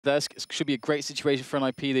desk. It should be a great situation for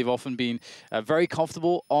NiP. They've often been very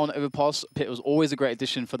comfortable on Overpass. Pit was always a great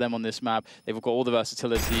addition for them on this map. They've got all the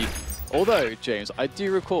versatility. Although, James, I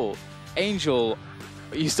do recall Angel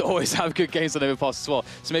used to always have good games on Overpass as well.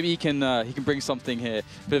 So maybe he can bring something here,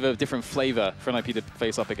 a bit of a different flavor for NiP to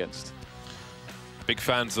face up against. Big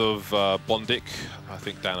fans of Bondic. I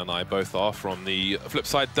think Dan and I both are from the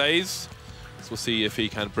Flipside days. So we'll see if he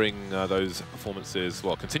can bring those performances,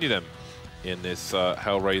 well, continue them in this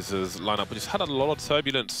HellRaisers lineup. We just had a lot of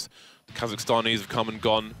turbulence. The Kazakhstanis have come and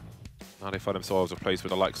gone. Now they find themselves replaced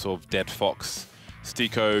with the likes of Dead Fox,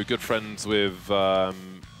 Stiko, good friends with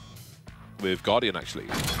Guardian, actually.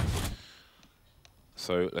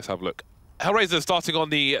 So let's have a look. HellRaiser starting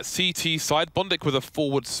on the CT side. Bondic with a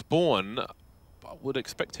forward spawn. I would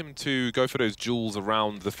expect him to go for those jewels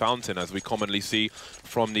around the fountain, as we commonly see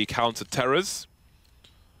from the counter-terrors.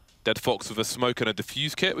 Dead Fox with a smoke and a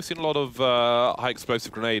defuse kit. We've seen a lot of high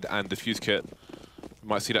explosive grenade and defuse kit. We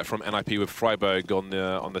might see that from NiP with Freiburg on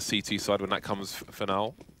the CT side when that comes for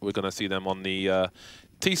now. We're going to see them on the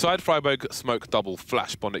T side. Freiburg, smoke, double,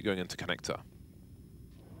 flash, Bondic going into connector.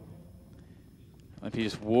 NiP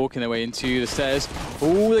just walking their way into the stairs.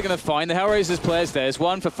 Oh, they're going to find the HellRaisers players. There's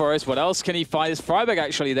one for Forest. What else can he find? It's Freiburg,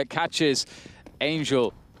 actually, that catches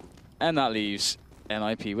Angel. And that leaves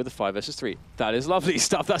NiP with a 5 versus 3. That is lovely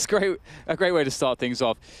stuff. That's great. A great way to start things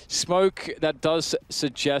off. Smoke, that does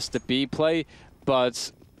suggest the B play,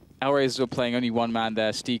 but HellRaisers are playing only one man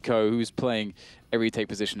there, Stiko, who's playing a retake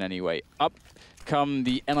position anyway. Up come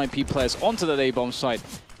the NiP players onto the A-bomb site,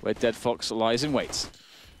 where Dead Fox lies in wait.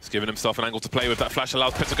 He's giving himself an angle to play with. That flash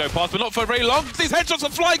allows Pit to go past, but not for very long. These headshots are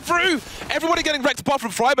flying through. Everybody getting wrecked apart from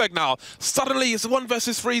Freiburg now. Suddenly, it's a 1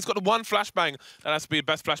 versus 3. He's got the one flashbang. That has to be the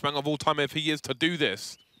best flashbang of all time if he is to do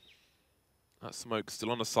this. That smoke still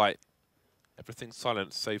on the site. Everything's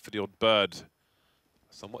silent, save for the odd bird.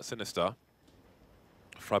 Somewhat sinister.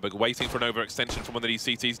 Freiburg waiting for an overextension from one of these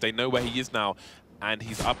CTs. They know where he is now, and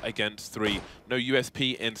he's up against 3. No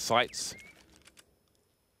USP in sights.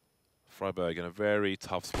 Freiburg in a very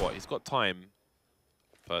tough spot. He's got time,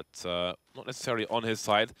 but not necessarily on his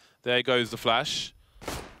side. There goes the flash.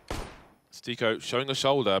 Stiko showing a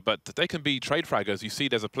shoulder, but they can be trade fraggers. You see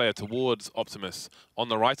there's a player towards Optimus on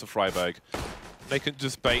the right of Freiburg. They can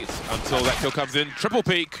just bait until that kill comes in. Triple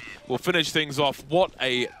peek will finish things off. What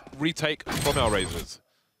a retake from HellRaisers.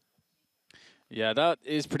 Yeah, that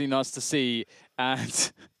is pretty nice to see.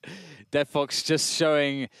 And Dead Fox just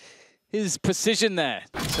showing his precision there.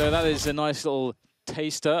 So that is a nice little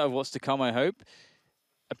taster of what's to come, I hope.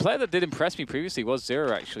 A player that did impress me previously was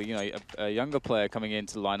Zero, actually. You know, a younger player coming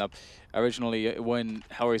into the lineup. Originally, when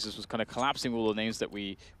HellRaisers was kind of collapsing all the names that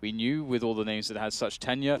we knew, with all the names that had such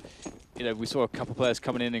tenure, you know, we saw a couple players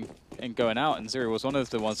coming in and going out, and Zero was one of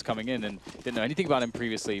the ones coming in, and didn't know anything about him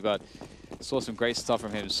previously, but saw some great stuff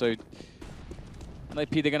from him. So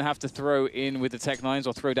NiP, they're going to have to throw in with the Tech-9s,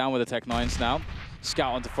 or throw down with the Tech-9s now.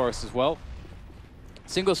 Scout onto Forest as well.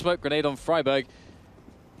 Single smoke grenade on Freiburg.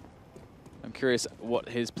 I'm curious what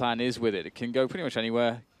his plan is with it. It can go pretty much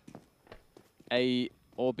anywhere, A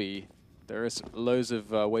or B. There is loads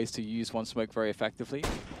of ways to use one smoke very effectively.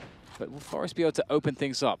 But will Forest be able to open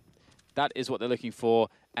things up? That is what they're looking for.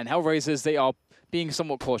 And HellRaisers, they are being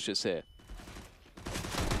somewhat cautious here.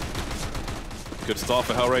 Good start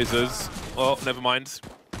for HellRaisers. Well, never mind.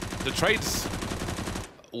 The trades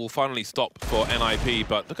will finally stop for NiP,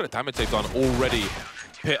 but look at the damage they've done already.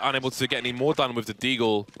 Pit unable to get any more done with the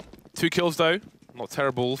Deagle. 2 kills though, not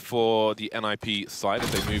terrible for the NiP side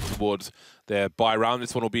as they move towards their buy round.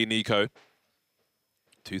 This one will be Nico.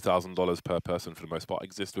 $2,000 per person for the most part,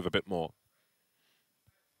 exist with a bit more.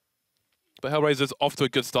 But HellRaisers off to a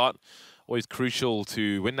good start. Always crucial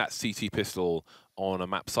to win that CT pistol on a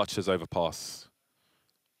map such as Overpass.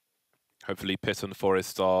 Hopefully Pit and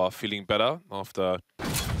Forest are feeling better after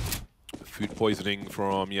food poisoning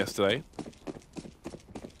from yesterday.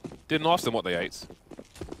 Didn't ask them what they ate.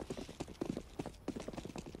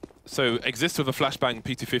 So Exist with a flashbang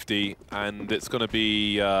P250, and it's going to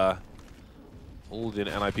be all the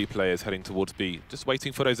NiP players heading towards B. Just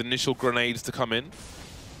waiting for those initial grenades to come in.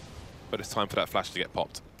 But it's time for that flash to get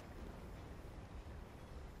popped.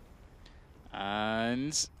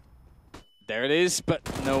 And there it is, but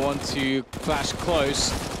no one to flash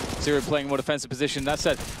close. Zero playing more defensive position. That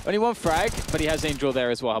said, only one frag, but he has Angel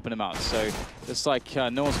there as well, helping him out. So looks like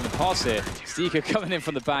no one's going to pass here. Stiko coming in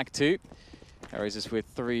from the back too. HellRaisers with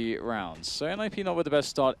 3 rounds. So NiP not with the best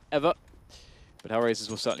start ever, but HellRaisers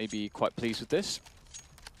will certainly be quite pleased with this.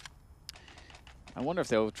 I wonder if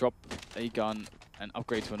they'll drop a gun and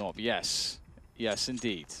upgrade to an AWP. Yes. Yes,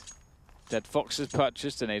 indeed. Dead Fox has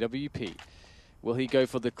purchased an AWP. Will he go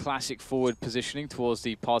for the classic forward positioning towards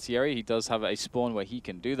the party area? He does have a spawn where he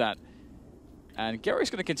can do that. And GODSENT's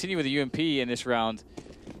going to continue with the UMP in this round,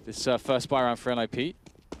 this first spy round for NiP.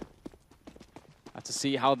 Have to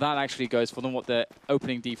see how that actually goes for them, what their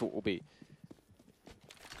opening default will be.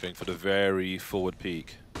 Going for the very forward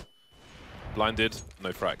peak. Blinded, no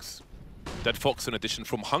frags. Dead Fox, an addition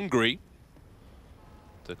from Hungary.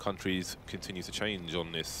 The countries continue to change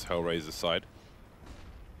on this HellRaiser side.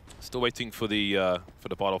 Still waiting for the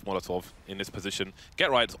part of Molotov in this position.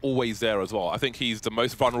 GetRight's always there as well. I think he's the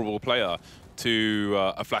most vulnerable player to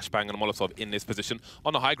a flashbang and a Molotov in this position.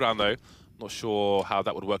 On the high ground though, not sure how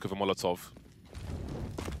that would work with a Molotov.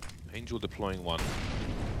 Angel deploying one.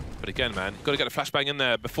 But again, man, got to get a flashbang in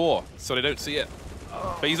there before so they don't see it.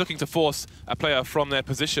 But he's looking to force a player from their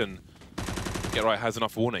position. GetRight has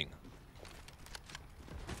enough warning.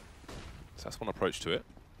 So that's one approach to it.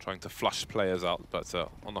 Trying to flush players out, but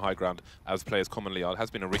on the high ground, as players commonly are, has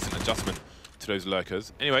been a recent adjustment to those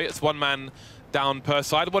lurkers. Anyway, it's 1 man down per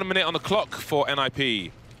side. 1 minute on the clock for NiP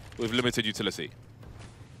with limited utility.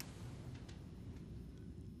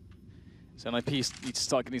 So NiP need to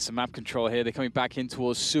start getting some map control here. They're coming back in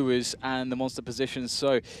towards sewers and the monster positions,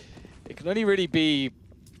 so it can only really be,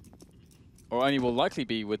 or only will likely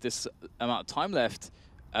be with this amount of time left,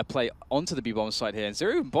 play onto the B-bomb side here. And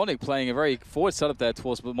Zero and Bonic playing a very forward setup there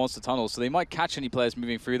towards the monster tunnel, so they might catch any players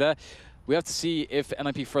moving through there. We have to see if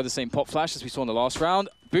NiP throw the same pop flash as we saw in the last round.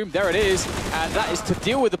 Boom, there it is. And that is to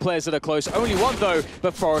deal with the players that are close. Only one though,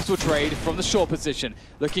 but Forest will trade from the short position.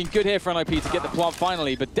 Looking good here for NiP to get the plant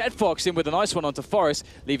finally, but Dead Fox in with a nice one onto Forest,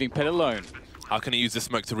 leaving Pit alone. How can he use this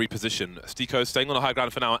smoke to reposition? Stiko staying on the high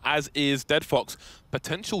ground for now, as is Dead Fox.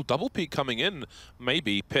 Potential double peek coming in,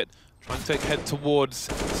 maybe. Pit trying to take head towards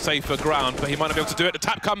safer ground, but he might not be able to do it. The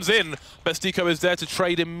tap comes in, but Stiko is there to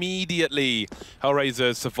trade immediately.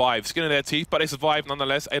 HellRaisers survive. Skin in their teeth, but they survive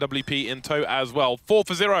nonetheless. AWP in tow as well. 4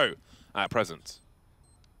 for 0 at present.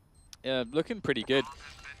 Yeah, looking pretty good,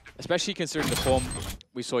 especially considering the form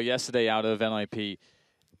we saw yesterday out of NiP.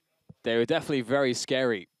 They were definitely very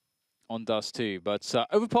scary on Dust 2, but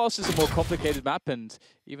Overpass is a more complicated map, and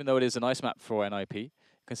even though it is a nice map for NiP, you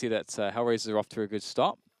can see that HellRaisers are off to a good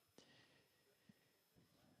start.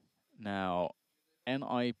 Now,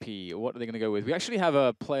 NiP, what are they going to go with? We actually have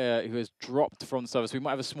a player who has dropped from the server, so we might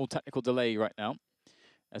have a small technical delay right now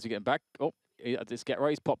as we get him back. Oh, this GetRight,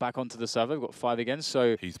 he's popped back onto the server. We've got 5 again,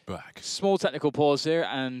 so he's back. Small technical pause here,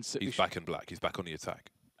 and he's back in black. He's back on the attack.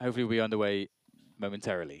 Hopefully we'll be underway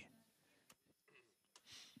momentarily.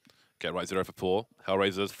 GetRight 0 for 4.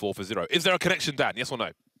 HellRaisers 4 for 0. Is there a connection, Dan? Yes or no?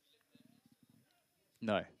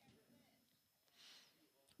 No.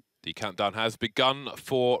 The countdown has begun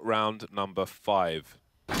for round number 5.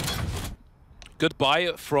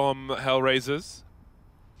 Goodbye from HellRaisers.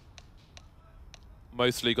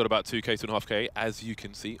 Mostly got about 2K, 2.5K, as you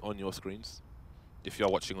can see on your screens. If you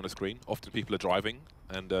are watching on a screen, often people are driving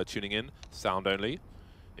and tuning in, sound only.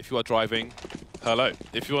 If you are driving, hello.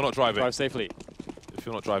 If you are not driving, drive safely. If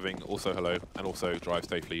you're not driving, also hello, and also drive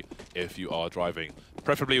safely if you are driving.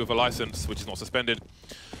 Preferably with a license, which is not suspended.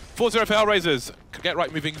 4-0 for HellRaisers.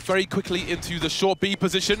 GetRight moving very quickly into the short B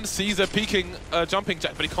position. Caesar peeking, jumping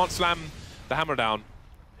jack, but he can't slam the hammer down.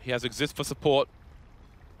 He has exist for support.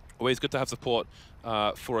 Always good to have support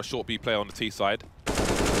for a short B player on the T side.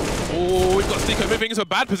 Oh, we've got Stiko moving into a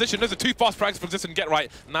bad position. Those are 2 fast frags for Exist and GetRight.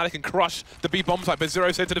 Now they can crush the B bomb site, but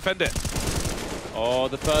Zero said to defend it. Oh,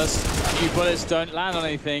 the first few bullets don't land on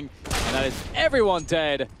anything, and that is everyone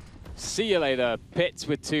dead. See you later. Pits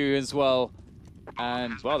with 2 as well.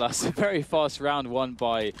 And, well, that's a very fast round won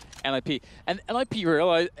by NiP. And NiP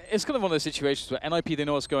realize it's kind of one of those situations where NiP, they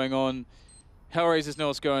know what's going on, HellRaisers know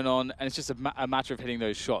what's going on, and it's just a matter of hitting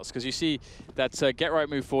those shots. Because you see that GetRight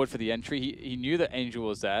moved forward for the entry. He knew that Angel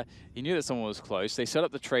was there. He knew that someone was close. They set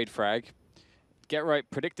up the trade frag. GetRight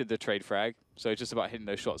predicted the trade frag, so it's just about hitting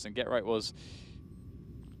those shots. And GetRight was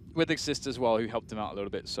with Exist as well, who helped him out a little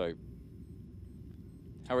bit. So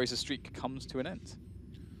HellRaiser's streak comes to an end.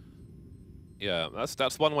 Yeah,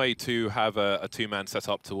 that's one way to have a 2-man set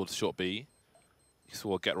up towards short B. You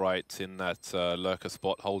saw GetRight in that lurker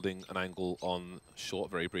spot, holding an angle on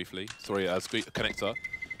short very briefly. Sorry, connector.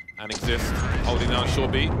 And Exist holding down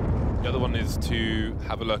short B. The other one is to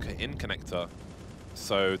have a lurker in connector,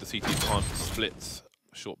 so the CT can't split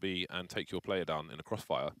short B and take your player down in a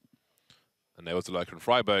crossfire. And there was a lurker in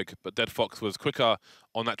Freiburg, but Dead Fox was quicker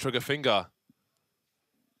on that trigger finger.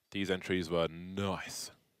 These entries were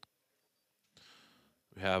nice.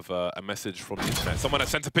 We have a message from the internet. Someone has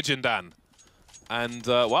sent a pigeon, Dan. And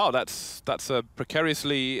wow, that's a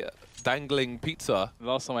precariously dangling pizza.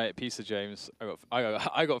 Last time I ate pizza, James,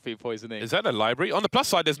 I got food poisoning. Is that a library? On the plus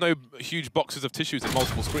side, there's no huge boxes of tissues in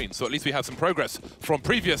multiple screens, so at least we have some progress from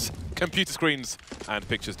previous computer screens and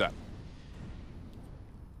pictures, Dan.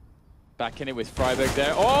 Back in it with Freiberg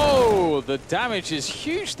there. Oh, the damage is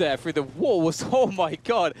huge there through the walls. Oh my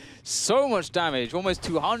god, so much damage. Almost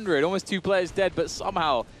 200, almost 2 players dead, but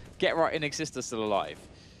somehow GetRight and Exist are still alive.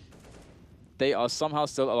 They are somehow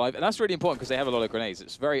still alive, and that's really important because they have a lot of grenades.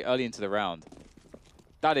 It's very early into the round.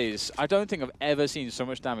 That is, I don't think I've ever seen so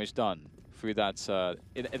much damage done through that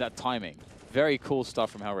in that timing. Very cool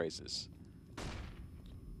stuff from HellRaisers.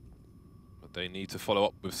 But they need to follow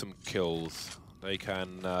up with some kills. They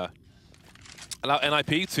can allow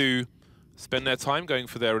NiP to spend their time going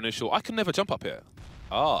for their initial... I can never jump up here.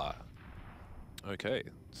 Ah. Okay,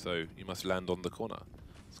 so you must land on the corner.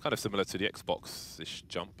 It's kind of similar to the Xbox-ish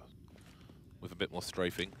jump, with a bit more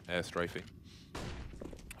strafing, air strafing,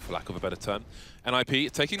 for lack of a better term.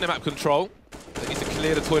 NiP taking the map control. They need to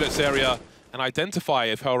clear the toilets area and identify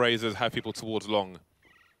if HellRaisers have people towards long.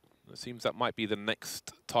 It seems that might be the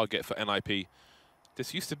next target for NiP.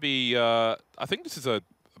 This used to be, I think this is a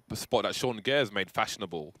spot that Sean Gares made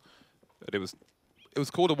fashionable. It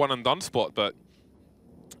was called a one and done spot, but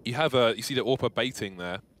you have you see the AWP baiting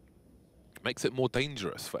there. Makes it more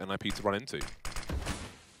dangerous for NiP to run into.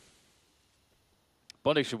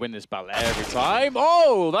 Bondic should win this battle every time.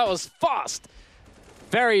 Oh, that was fast.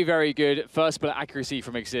 Very, very good first bullet accuracy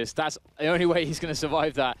from Exist. That's the only way he's going to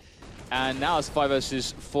survive that. And now it's 5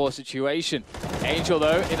 versus 4 situation. Angel,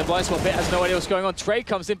 though, in the blind spot bit, has no idea what's going on. Trey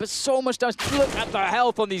comes in, but so much damage. Look at the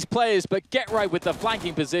health on these players, but GetRight with the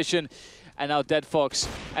flanking position. And now Dead Fox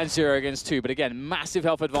and 0 against 2. But again, massive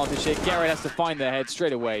health advantage here. GetRight has to find their head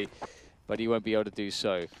straight away, but he won't be able to do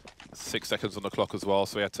so. 6 seconds on the clock as well,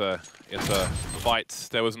 so he had to fight.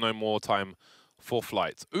 There was no more time for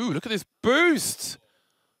flight. Ooh, look at this boost!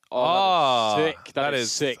 Oh, that is sick. That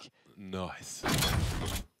is sick. Nice.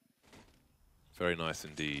 Very nice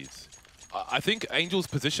indeed. I think Angel's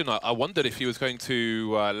position, I wondered if he was going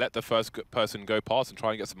to let the first person go past and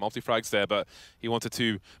try and get some multi-frags there, but he wanted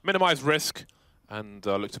to minimize risk and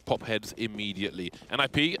look to pop heads immediately.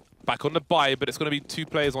 NiP back on the buy, but it's going to be 2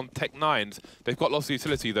 players on Tech 9s. They've got lots of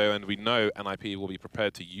utility though, and we know NiP will be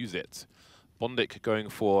prepared to use it. Bondic going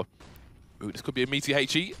for, ooh, this could be a meaty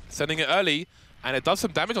HE, sending it early, and it does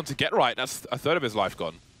some damage onto GetRight. That's a third of his life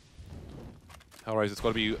gone. HellRaiser's got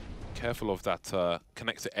to be careful of that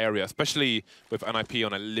connector area, especially with NiP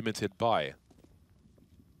on a limited buy.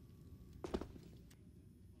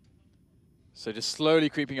 So just slowly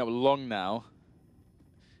creeping up long now.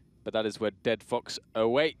 But that is where Dead Fox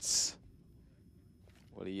awaits.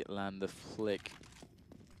 Will he land the flick?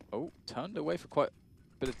 Oh, turned away for quite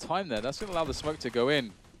a bit of time there. That's going to allow the smoke to go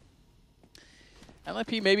in.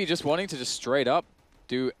 NiP maybe just wanting to just straight up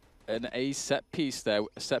do an A set piece there,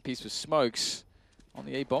 a set piece with smokes on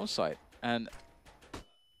the A bomb site. And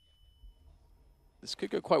this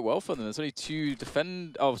could go quite well for them. There's only 2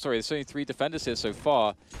 there's only 3 defenders here so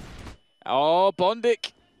far. Oh,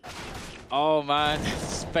 Bondic. Oh man,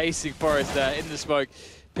 spacing Forest there in the smoke.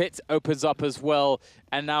 Pit opens up as well,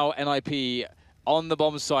 and now NiP on the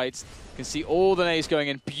bomb site. You can see all the nades going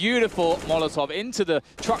in. Beautiful Molotov into the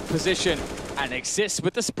truck position, and Exist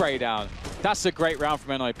with the spray down. That's a great round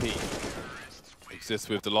from NiP. Exist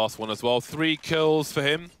with the last one as well. 3 kills for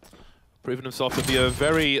him. Proven himself to be a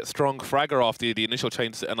very strong fragger after the initial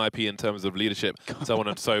change to NiP in terms of leadership, so on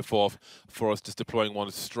and so forth. For us, just deploying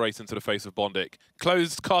one straight into the face of Bondic.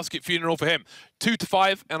 Closed casket funeral for him.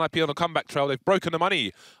 2-5, NiP on a comeback trail. They've broken the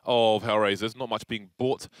money of HellRaisers. Not much being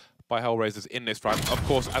bought by HellRaisers in this round. Of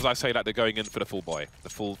course, as I say that, they're going in for the full buy, the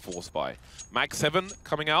full force buy. Mag 7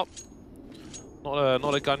 coming out.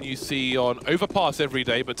 Not a gun you see on Overpass every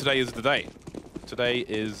day, but today is the day. Today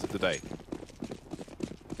is the day.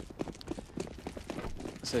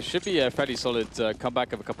 So it should be a fairly solid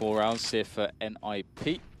comeback of a couple of rounds here for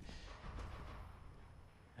NiP.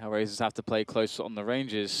 HellRaisers have to play close on the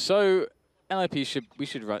ranges. So NiP we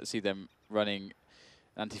should see them running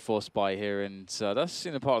anti-force buy here, and that's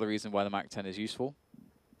part of the reason why the Mac 10 is useful.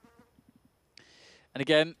 And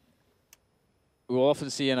again, we'll often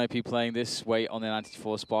see NiP playing this way on an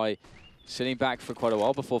anti-force buy, sitting back for quite a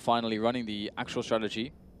while before finally running the actual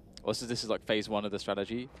strategy. Also, this is like phase 1 of the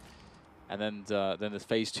strategy. And then the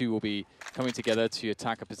phase 2 will be coming together to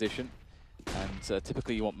attack a position. And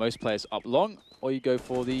typically you want most players up long, or you go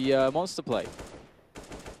for the monster play.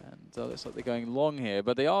 And looks like they're going long here,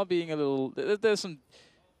 but they are being a little... There's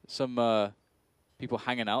some people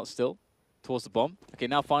hanging out still towards the bomb. Okay,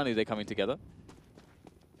 now finally they're coming together.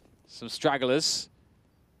 Some stragglers.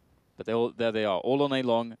 But there they are, all on A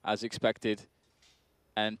long, as expected.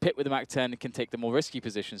 And Pit with the MAC-10 can take the more risky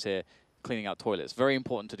positions here, cleaning out toilets. Very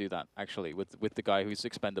important to do that, actually, with the guy who's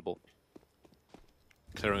expendable.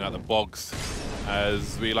 Clearing out the bogs,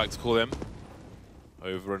 as we like to call them,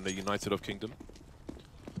 over in the United of Kingdom.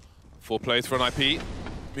 4 players for NiP,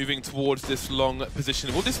 moving towards this long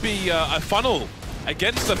position. Will this be a funnel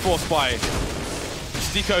against the force by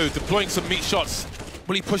Stico, deploying some meat shots?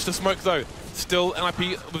 Will he push the smoke, though? Still,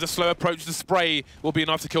 NiP with a slow approach. The spray will be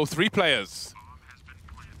enough to kill 3 players.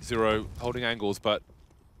 Zero holding angles, but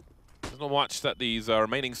there's not much that these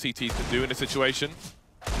remaining CTs can do in this situation.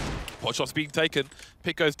 Pot shots being taken.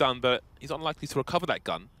 Pit goes down, but he's unlikely to recover that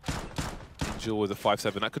gun. Angel with a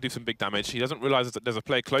 5-7. That could do some big damage. He doesn't realize that there's a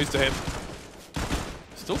player close to him.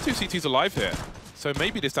 Still 2 CTs alive here. So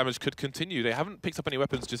maybe this damage could continue. They haven't picked up any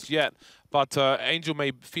weapons just yet, but Angel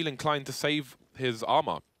may feel inclined to save his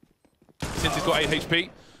armor since he's got 8 HP.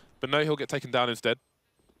 But no, he'll get taken down instead.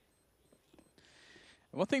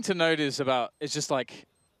 One thing to note is just like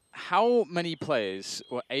how many players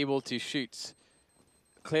were able to shoot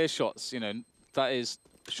clear shots, you know, that is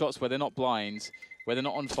shots where they're not blind, where they're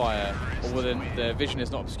not on fire, or where their vision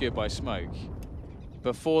is not obscured by smoke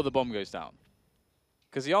before the bomb goes down.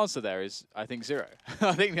 Because the answer there is, I think, 0.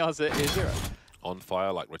 I think the answer is 0. On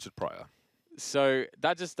fire like Richard Pryor. So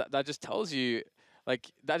that just tells you,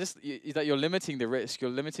 like, that you're limiting the risk,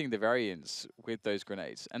 you're limiting the variance with those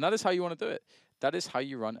grenades. And that is how you want to do it. That is how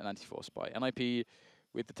you run an anti-force spy. NiP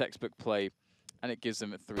with the textbook play, and it gives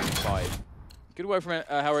them a 3-5. Good work from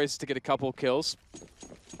HellRaisers to get a couple kills.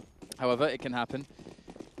 However, it can happen.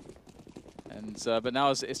 And but now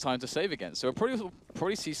it's time to save again. So we'll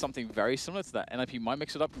probably see something very similar to that. NiP might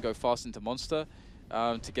mix it up and go fast into Monster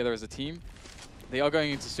together as a team. They are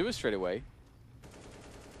going into Sewer straight away.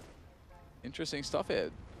 Interesting stuff here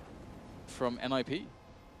from NiP.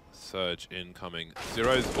 Surge incoming.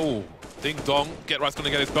 Zeros. Oh, ding dong. Get Right's going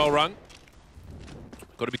to get his bell rung.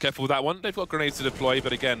 Got to be careful with that one. They've got grenades to deploy,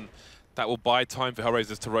 but again, that will buy time for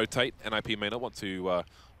HellRaisers to rotate. NiP may not want to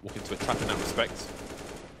walk into a trap in that respect.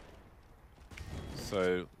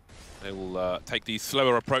 So they will take the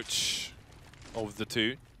slower approach of the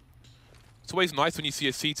 2. It's always nice when you see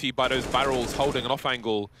a CT by those barrels holding an off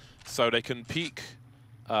angle so they can peek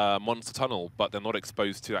Monster Tunnel, but they're not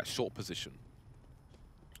exposed to that short position.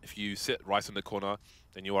 If you sit right in the corner,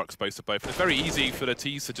 then you are exposed to both. And it's very easy for the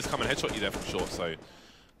T's to just come and headshot you there from short, so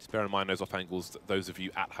just bear in mind those off angles, those of you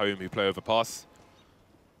at home who play Overpass.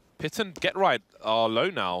 Pit and Get Right are low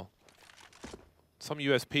now. Some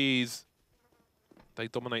USPs, they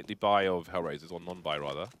dominate the buy of HellRaisers, or non-buy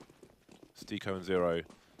rather. Stico and Zero.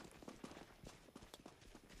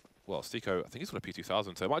 Well, Stico, I think he's got a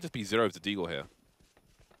P2000, so it might just be Zero of the Deagle here.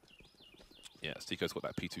 Yeah, Stico's got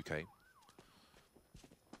that P2K.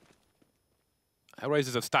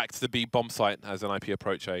 HellRaisers have stacked the B bomb site as NiP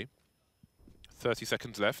approach A. 30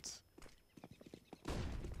 seconds left.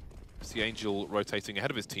 See Angel rotating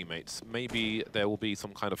ahead of his teammates. Maybe there will be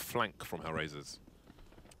some kind of flank from HellRaisers.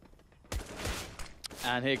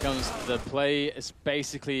 And here comes the play. It's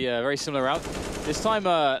basically a very similar route. This time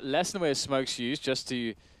less in the way of smokes used, just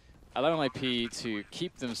to allow NiP to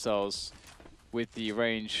keep themselves with the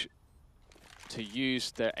range to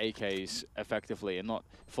use their AKs effectively and not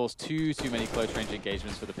force too many close range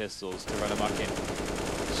engagements for the pistols to run amok in.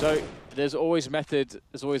 So there's always method,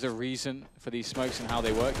 there's always a reason for these smokes and how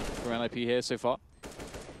they work from NiP here so far.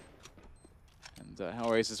 And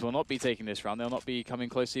HellRaisers will not be taking this round. They'll not be coming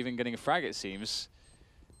close to even getting a frag, it seems.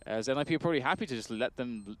 As NiP are probably happy to just let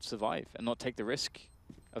them survive and not take the risk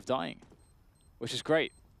of dying, which is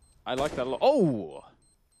great. I like that a lot. Oh!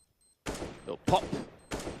 Little pop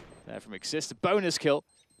there from Exist. A bonus kill.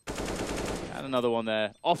 And another one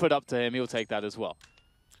there. Offered up to him. He'll take that as well.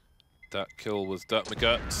 That kill was Dirt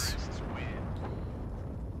McGirt.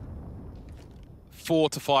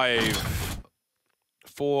 4-5.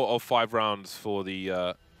 4 of 5 rounds for the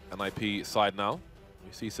NiP side now.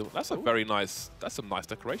 We see some. That's a very nice. That's some nice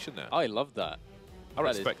decoration there. I love that. I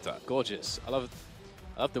respect that. Gorgeous. I love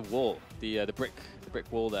the wall. The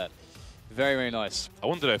brick wall there. Very, very nice. I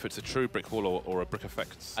wonder if it's a true brick wall or a brick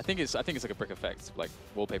effect. I think it's like a brick effect, like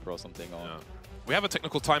wallpaper or something. Or yeah. We have a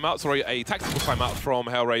technical timeout, sorry, a tactical timeout from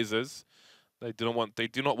HellRaisers. They do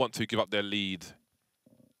not want to give up their lead.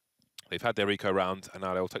 They've had their eco round, and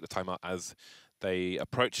now they'll take the timeout as they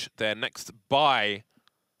approach their next buy.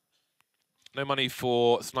 No money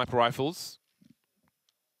for sniper rifles.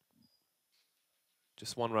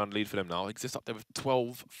 Just 1 round lead for them now. Exist up there with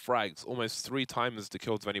 12 frags, almost 3 times the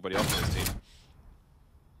kills of anybody else in this team.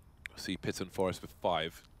 See Pit and Forest with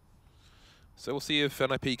 5. So we'll see if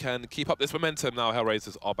NiP can keep up this momentum now.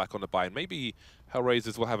 HellRaisers are back on the buy, and maybe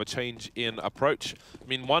HellRaisers will have a change in approach. I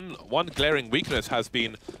mean, one glaring weakness has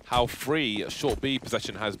been how free short B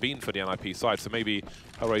possession has been for the NiP side, so maybe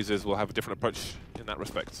HellRaisers will have a different approach in that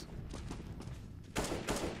respect.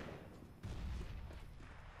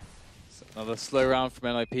 So another slow round from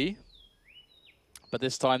NiP, but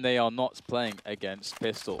this time they are not playing against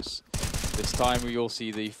pistols. This time we will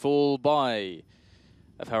see the full buy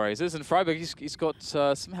of HellRaisers, and Freiburg, he's got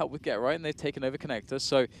some help with Get Right, and they've taken over Connector,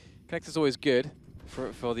 so Connector's always good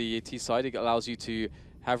for the T side. It allows you to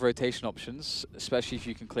have rotation options, especially if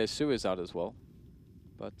you can clear sewers out as well.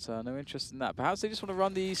 But no interest in that. Perhaps they just want to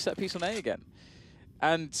run the set piece on A again.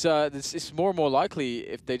 And it's more and more likely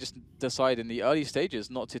if they just decide in the early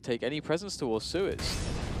stages not to take any presence towards sewers,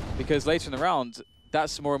 because later in the round,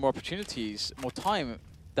 that's more and more opportunities, more time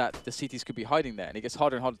that the CTs could be hiding there, and it gets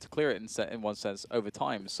harder and harder to clear it in one sense over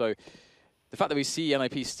time. So the fact that we see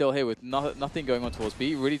NiP still here with nothing going on towards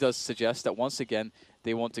B really does suggest that once again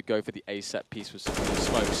they want to go for the A set piece with some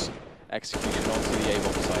smokes execution onto the A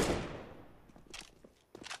bomb side.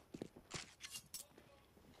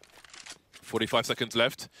 45 seconds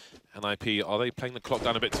left. NiP, are they playing the clock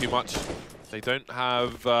down a bit too much? They don't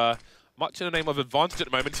have much in the name of advantage at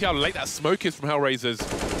the moment. See how late that smoke is from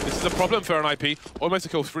HellRaisers. This is a problem for NiP. Almost a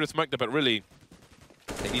kill through the smoke there, but really,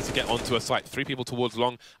 they need to get onto a site. 3 people towards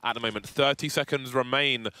long at the moment. 30 seconds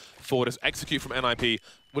remain for this execute from NiP.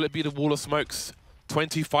 Will it be the wall of smokes?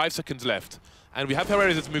 25 seconds left. And we have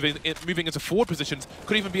HellRaisers moving into forward positions.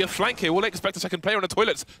 Could even be a flank here. Will they expect a second player on the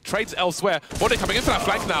toilets? Trades elsewhere. Body coming in for that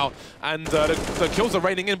flank now. And the kills are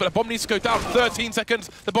raining in, but the bomb needs to go down. 13 seconds.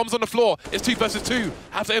 The bomb's on the floor. It's 2 versus 2.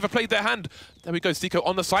 Have they overplayed their hand? There we go. Stico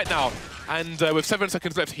on the site now. And with 7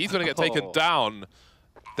 seconds left, he's going to get taken down.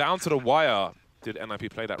 Down to the wire. Did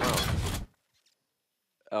NiP play that round?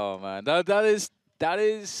 Oh, man. That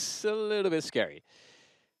is a little bit scary.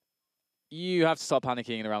 You have to start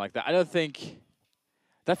panicking in a round like that. I don't think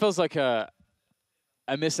that feels like a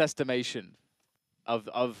misestimation of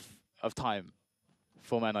time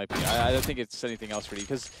for NiP. I don't think it's anything else really,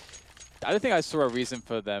 because I don't think I saw a reason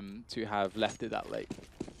for them to have left it that late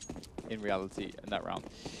in reality in that round.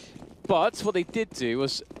 But what they did do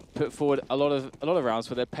was put forward a lot of rounds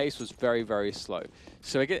where their pace was very, very slow.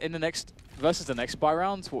 So again, in the next versus the next buy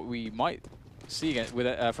round, what we might see again with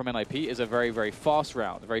from NiP is a very, very fast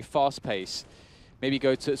round, a very fast pace. Maybe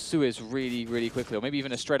go to sewers really, really quickly, or maybe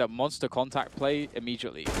even a straight-up monster contact play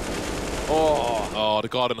immediately. Oh, the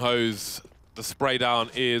garden hose. The spray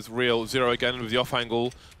down is real. 0 again with the off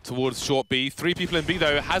angle towards short B. 3 people in B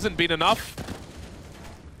though, hasn't been enough.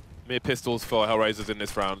 Mere pistols for HellRaisers in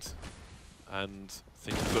this round. And I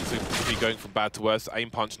think it looks to be going from bad to worse.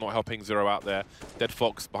 Aim punch not helping 0 out there. Dead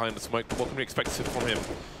Fox behind the smoke. What can we expect from him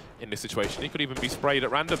in this situation? He could even be sprayed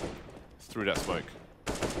at random through that smoke.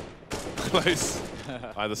 Close.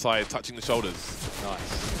 Either side touching the shoulders.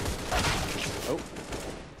 Nice. Oh.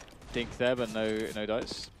 Dink there, but no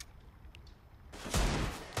dice.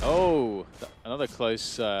 Oh, another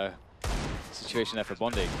close situation there for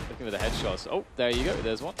Bondik. Looking for the headshots. Oh, there you go.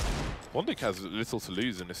 There's one. Bondik has little to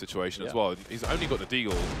lose in this situation as well. He's only got the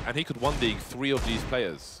deagle, and he could 1-dig 3 of these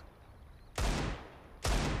players.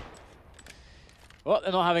 Well,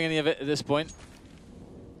 they're not having any of it at this point.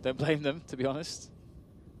 Don't blame them, to be honest.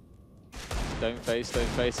 Don't face, don't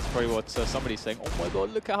face. It's probably what somebody's saying. Oh my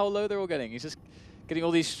god, look at how low they're all getting. He's just getting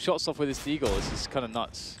all these shots off with his deagle. This is kind of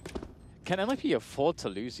nuts. Can NiP afford to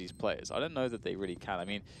lose these players? I don't know that they really can. I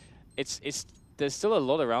mean, there's still a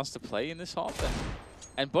lot of rounds to play in this half,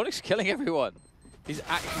 and Bondik's killing everyone. He's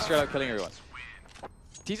actually straight up killing everyone.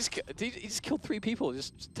 He just killed 3 people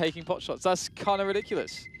just taking pot shots. That's kind of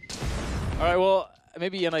ridiculous. All right, well,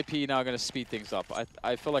 maybe NiP now are going to speed things up.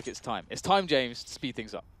 I feel like it's time. It's time, James, to speed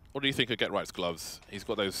things up. What do you think of Get Right's gloves? He's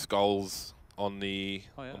got those skulls on the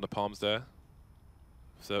palms there.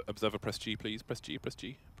 So observer, press G, please. Press G, press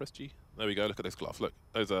G, press G. There we go. Look at those gloves. Look,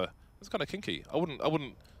 that's kind of kinky. I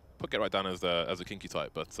wouldn't put Get Right down as a kinky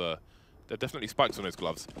type, but they're definitely spikes on those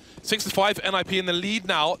gloves. 6-5, NiP in the lead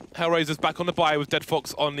now. HellRaisers back on the buy with Dead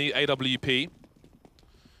Fox on the AWP.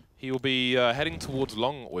 He will be heading towards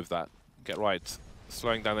long with that. Get Right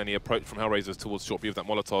slowing down any approach from HellRaisers towards short B with that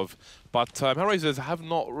Molotov. But HellRaisers have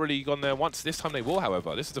not really gone there once. This time they will,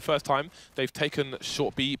 however. This is the first time they've taken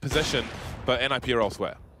short B possession, but NiP are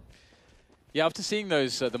elsewhere. Yeah, after seeing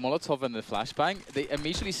those, the Molotov and the flashbang, they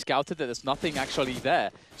immediately scouted that there's nothing actually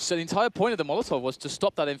there. So the entire point of the Molotov was to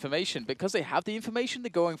stop that information. Because they have the information, they're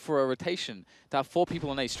going for a rotation to have 4 people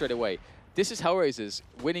on A straight away. This is HellRaisers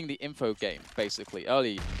winning the info game, basically,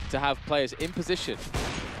 early, to have players in position.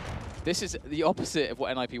 this is the opposite of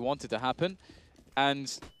what NiP wanted to happen,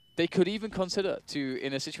 and they could even consider to,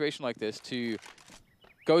 in a situation like this, to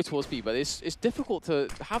go towards B, but it's difficult to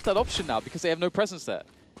have that option now because they have no presence there.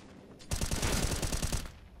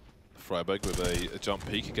 Freiburg with a jump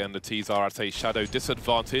peek. Again, the T's are at a shadow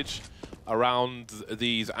disadvantage around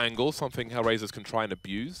these angles, something HellRaisers can try and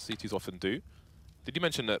abuse. CTs often do. Did you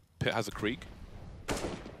mention that Pit has a Krieg?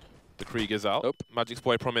 The Krieg is out. Nope. Magic's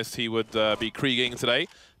boy promised he would be Krieging today.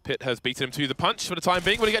 Pit has beaten him to the punch for the time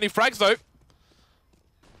being. Will he get any frags though?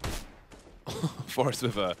 Forrest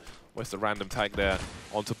with a random tag there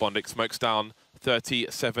onto Bondic. Smokes down.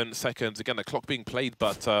 37 seconds. Again, the clock being played,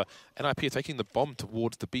 but NiP are taking the bomb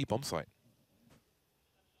towards the B bomb site.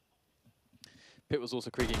 Pit was also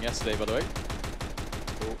Krieging yesterday, by the way.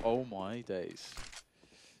 Oh my days.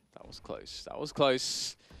 That was close. That was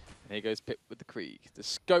close. And here goes Pit with the Krieg. The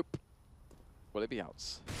scope. Will it be out?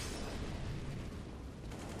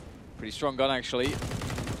 Pretty strong gun, actually.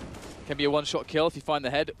 Can be a one-shot kill if you find the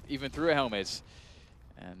head, even through a helmet.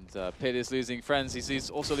 And Pit is losing friends. He's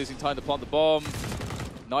also losing time to plant the bomb.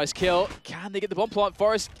 Nice kill. Can they get the bomb plant?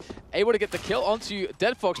 Forrest able to get the kill onto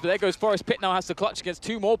deadFox, but there goes Forrest. Pit now has to clutch against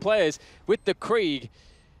two more players with the Krieg.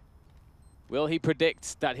 Will he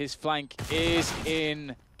predict that his flank is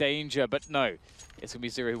in danger? But no. It's going to be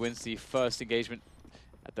Zero who wins the first engagement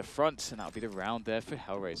at the front, and that'll be the round there for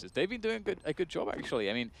HellRaisers. They've been doing a good job, actually.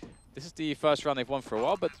 I mean, this is the first round they've won for a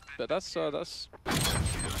while, but that's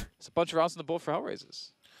it's a bunch of rounds on the board for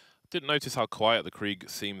HellRaisers. Didn't notice how quiet the Krieg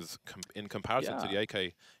seems in comparison to the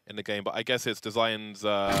AK in the game, but I guess it's designed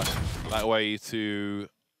that way to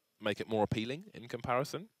make it more appealing in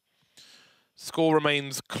comparison. Score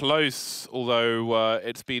remains close, although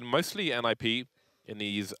it's been mostly NiP in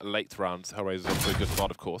these late rounds. HellRaisers off to a good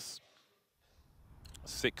start, of course.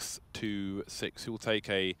 6-6. Who will take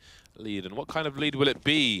a lead, and what kind of lead will it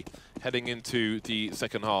be heading into the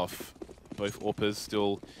second half? Both AWPers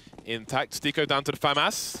still intact. Stico down to the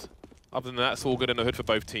FaMAS. Other than that, it's all good in the hood for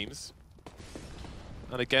both teams.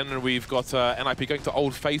 And again, we've got NiP going to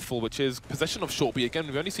Old Faithful, which is possession of short B. Again,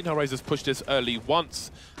 we've only seen HellRaisers push this early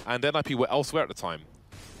once, and NiP were elsewhere at the time.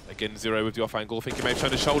 Again, Zero with the off angle. I think he may have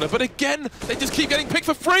turned his shoulder, but again, they just keep getting picked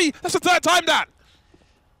for free. That's the third time that.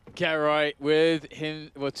 Get right with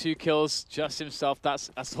him. Well, 2 kills just himself. That's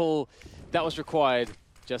all that was required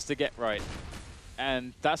just to get right.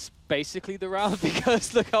 And that's basically the round,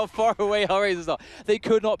 because look how far away HellRaisers are. They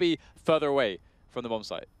could not be further away from the bomb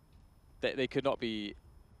site. They could not be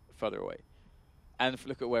further away. And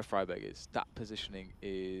look at where Freiburg is. That positioning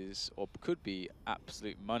is, or could be,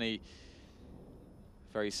 absolute money.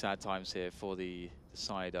 Very sad times here for the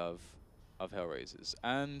side of HellRaisers.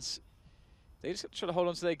 And they just try to hold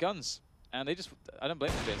on to their guns. And they just, I don't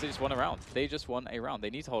blame them, James. They just won a round. They just won a round.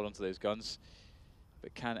 They need to hold on to those guns.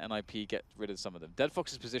 But can NiP get rid of some of them?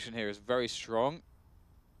 deadFox's position here is very strong.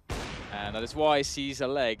 And that is why he sees a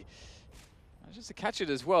leg. Just to catch it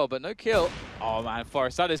as well, but no kill. Oh man,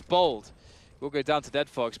 Forrest, that is bold. We'll go down to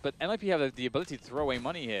deadFox, but NiP have the ability to throw away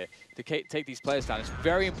money here to take these players down. It's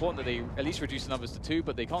very important that they at least reduce the numbers to 2,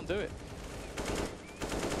 but they can't do it.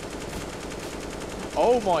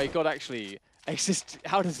 Oh my god, actually. It's just,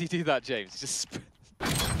 how does he do that, James? Just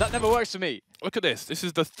that never works for me. Look at this. This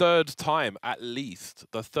is the third time, at least,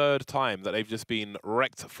 the third time that they've just been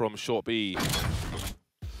wrecked from short B.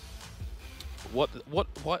 What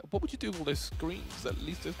would you do with all those screens? At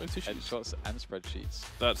least there's no tissues. Headshots and spreadsheets.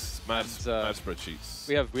 That's mad spreadsheets.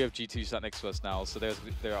 We have G2 sat next to us now, so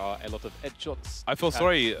there are a lot of headshots. I feel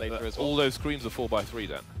sorry. Well. All those screens are 4x3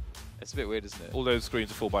 then. It's a bit weird, isn't it? All those screens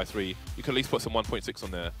are 4x3. You can at least put some 1.6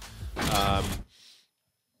 on there.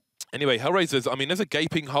 Anyway, HellRaisers, I mean, there's a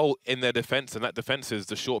gaping hole in their defense, and that defense is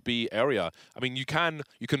the short B area. I mean, you can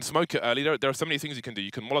smoke it early. There are so many things you can do. You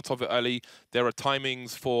can Molotov it early. There are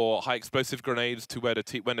timings for high explosive grenades to where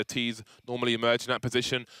when the T's normally emerge in that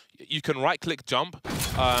position. You can right-click jump,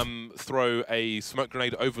 throw a smoke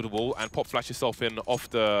grenade over the wall, and pop flash yourself in off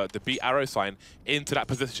the B arrow sign into that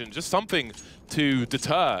position. Just something to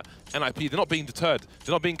deter NiP. They're not being deterred.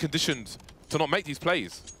 They're not being conditioned to not make these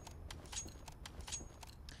plays.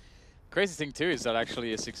 Crazy thing too is that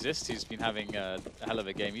actually Exist, he's been having a hell of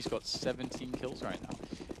a game. He's got 17 kills right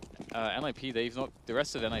now. NiP, they've not. The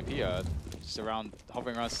rest of NiP are just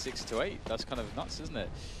hovering around 6 to 8. That's kind of nuts, isn't it?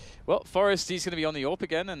 Well, Forrest, he's going to be on the AWP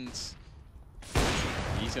again, and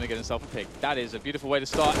he's going to get himself a pick. That is a beautiful way to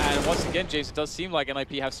start. And once again, James, it does seem like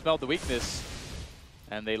NiP have smelled the weakness,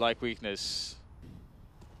 and they like weakness.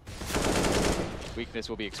 Weakness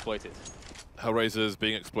will be exploited. HellRaisers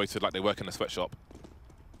being exploited like they work in a sweatshop.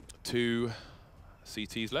 2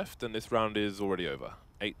 CTs left, and this round is already over.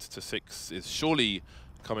 8-6 is surely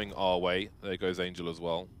coming our way. There goes Angel as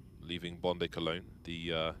well, leaving Bondic alone,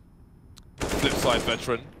 the flip side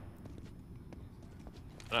veteran.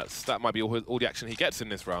 That might be all the action he gets in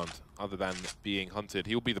this round, other than being hunted.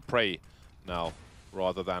 He'll be the prey now,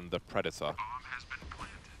 rather than the predator.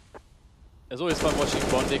 It was always fun watching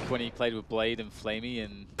Bondic when he played with Blade and Flamey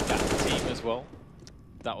and that team as well.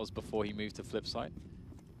 That was before he moved to Flipside.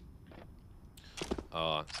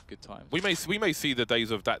 Good times. We may see the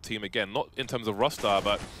days of that team again, not in terms of roster,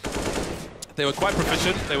 but they were quite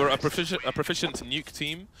proficient. They were a proficient nuke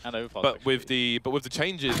team. And Overpass, but with the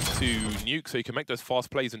changes to nuke, so you can make those fast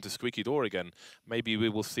plays into Squeaky Door again. Maybe we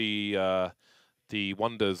will see the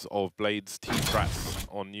wonders of Blade's T-strats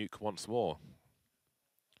on nuke once more.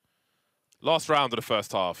 Last round of the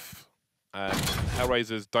first half, and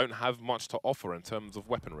HellRaisers don't have much to offer in terms of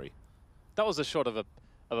weaponry. That was a shot of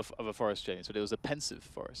a forest, James, but it was a pensive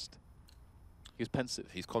forest. He was pensive.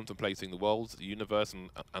 He's contemplating the world, the universe,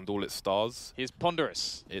 and all its stars. He's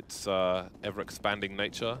ponderous. Its ever-expanding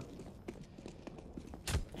nature.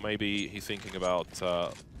 Maybe he's thinking about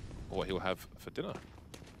what he'll have for dinner.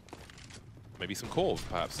 Maybe some corv,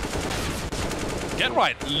 perhaps. Get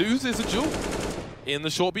right, loses a duel in the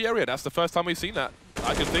short B area. That's the first time we've seen that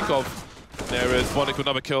I can think of. There is Bondic with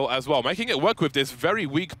another kill as well, making it work with this very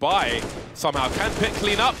weak buy. Somehow can pick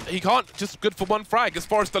clean up. He can't, just good for one frag. Is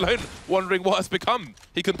Forrest alone, wondering what has become.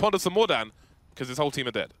 He can ponder some more, Dan, because his whole team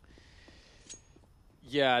are dead.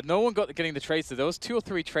 Yeah, no one got getting the trades. There was 2 or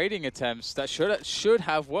 3 trading attempts that should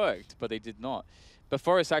have worked, but they did not. But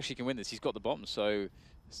Forrest actually can win this. He's got the bomb, so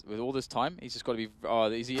with all this time, he's just got to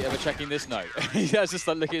be... is he ever checking this? No. He's just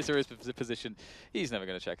like looking at his position. He's never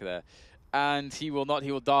going to check there. And he will not.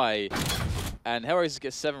 He will die. And HellRaisers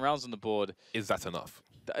get 7 rounds on the board. Is that enough?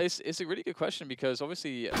 It's a really good question, because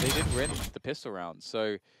obviously they did win the pistol round.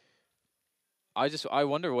 So I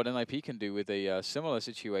wonder what NiP can do with a similar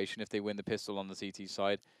situation if they win the pistol on the CT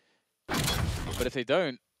side. But if they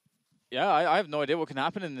don't, yeah, I have no idea what can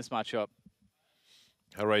happen in this matchup.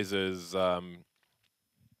 HellRaisers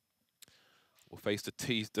will face the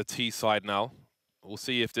T side now. We'll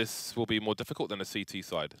see if this will be more difficult than the CT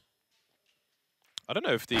side. I don't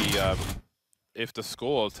know if the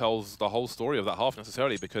score tells the whole story of that half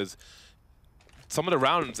necessarily, because some of the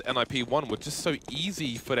rounds NiP won were just so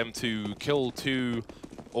easy for them to kill 2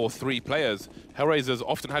 or 3 players. HellRaisers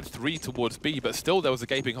often had 3 towards B, but still there was a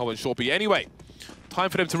gaping hole in short B. Anyway, time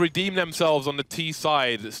for them to redeem themselves on the T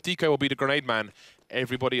side. Stiko will be the grenade man,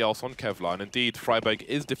 everybody else on Kevlar. And indeed, Freiburg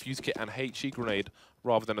is defuse kit and HE grenade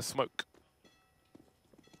rather than a smoke.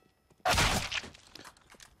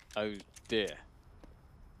 Oh dear.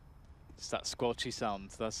 It's that squelchy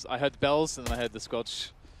sound. I heard bells and I heard the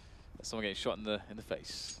squelch. Someone getting shot in the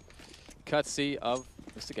face. Courtesy of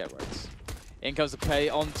Mr. Get Right. In comes the play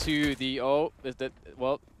onto the... Oh,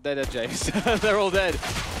 well, they're dead, James. They're all dead.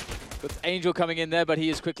 But Angel coming in there, but he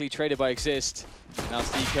is quickly traded by Exist. Now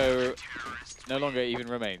Stiko no longer even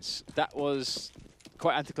remains. That was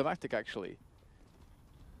quite anticlimactic, actually.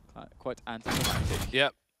 Quite anticlimactic.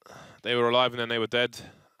 Yep. They were alive and then they were dead.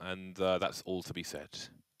 And that's all to be said.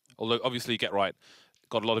 Although, obviously, Get Right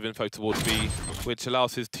got a lot of info towards B, which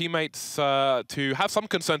allows his teammates to have some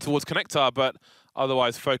concern towards Connector, but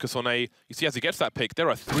otherwise focus on A. You see, as he gets that pick, there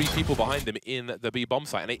are 3 people behind him in the B bomb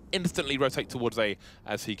site, and they instantly rotate towards A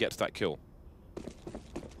as he gets that kill.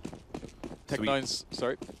 Tech9s,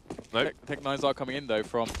 sorry. No. Tech9s are coming in, though,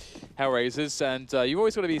 from HellRaisers, and you've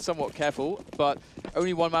always got to be somewhat careful, but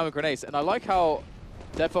only 1 man with grenades. And I like how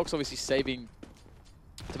Deadfox obviously saving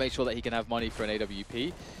to make sure that he can have money for an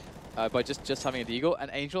AWP. By just having a deagle. And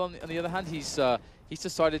Angel, on the other hand, he's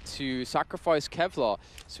decided to sacrifice Kevlar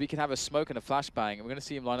so he can have a smoke and a flashbang. And we're going to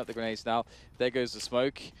see him line up the grenades now. There goes the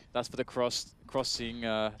smoke. That's for the crossing.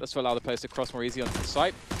 That's to allow the players to cross more easily onto the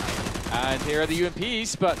site. And here are the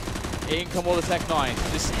UMPs, but in come all the Tech9.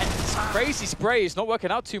 This crazy spray is not working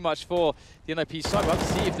out too much for the NiP side. We'll have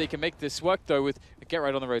to see if they can make this work, though, with Get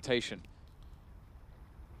Right on the rotation.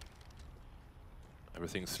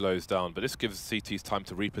 Everything slows down, but this gives CTs time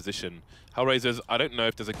to reposition. HellRaisers, I don't know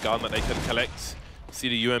if there's a gun that they can collect. See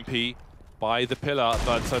the UMP by the pillar,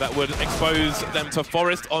 but so that would expose them to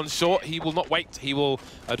Forrest on short. He will not wait. He will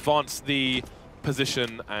advance the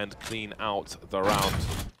position and clean out the round.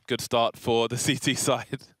 Good start for the CT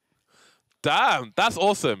side. Damn, that's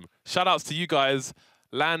awesome. Shout outs to you guys.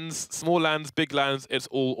 Lands, small lands, big lands, it's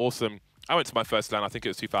all awesome. I went to my first LAN, I think it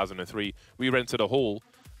was 2003. We rented a hall.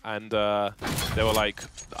 And there were like,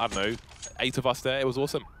 I don't know, 8 of us there. It was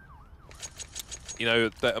awesome. You know,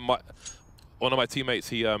 one of my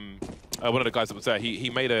teammates, one of the guys that was there, he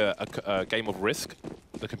made a game of Risk,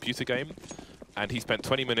 the computer game, and he spent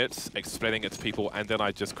 20 minutes explaining it to people, and then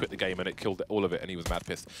I just quit the game and it killed all of it, and he was mad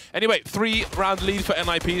pissed. Anyway, 3-round lead for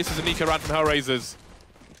NiP. This is a Nico round from HellRaisers.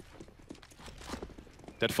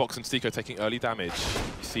 Dead Fox and Stico taking early damage.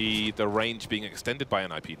 You see the range being extended by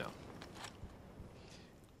NiP now.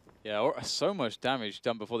 Yeah, so much damage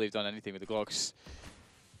done before they've done anything with the Glocks.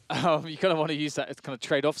 You kind of want to use that to kind of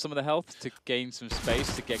trade off some of the health to gain some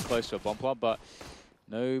space to get close to a bomb plant, but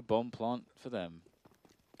no bomb plant for them.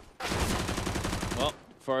 Well,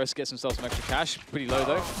 Forest gets himself some extra cash. Pretty low,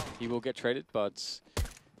 though. He will get traded, but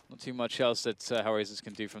not too much else that HellRaisers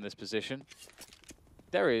can do from this position.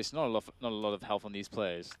 There is not a lot of health on these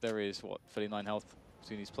players. There is, what, 39 health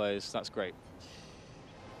between these players. That's great.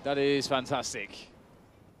 That is fantastic.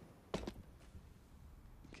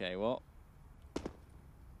 Okay, well,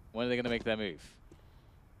 when are they going to make their move?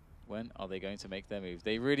 When are they going to make their move?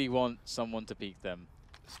 They really want someone to peek them.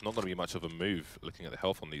 It's not going to be much of a move looking at the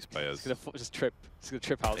health on these players. It's going to just trip. It's going to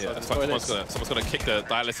trip outside. Yeah, the it's like someone's going to kick the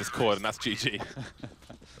dialysis cord, and that's GG.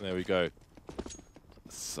 There we go.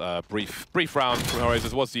 It's brief round from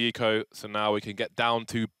HellRaisers was the eco, so now we can get down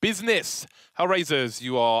to business. HellRaisers,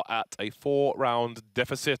 you are at a 4-round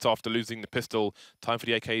deficit after losing the pistol. Time for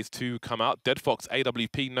the AKs to come out. Dead Fox,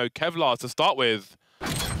 AWP, no Kevlar to start with.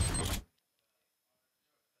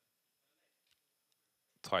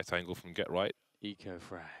 Tight angle from Get Right. Eco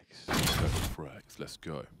frags. Eco frags, let's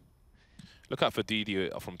go. Look out for Didi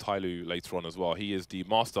from TyLoo later on as well. He is the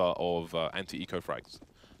master of anti-eco frags,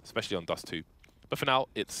 especially on Dust 2. But for now,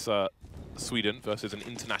 it's Sweden versus an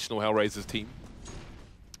international HellRaisers team.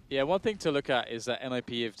 Yeah, one thing to look at is that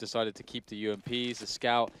NiP have decided to keep the UMPs, the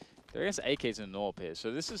Scout. They're against AKs and Norp here,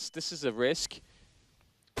 so this is a risk.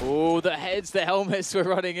 Oh, the heads, the helmets were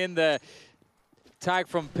running in there. Tag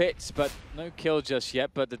from Pits, but no kill just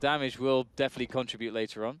yet, but the damage will definitely contribute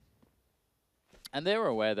later on. And they're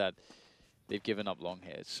aware that they've given up long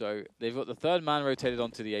here. So they've got the third man rotated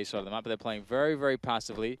onto the A side of the map, but they're playing very, very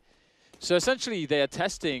passively. So essentially, they are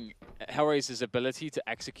testing HellRaisers' ability to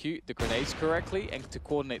execute the grenades correctly and to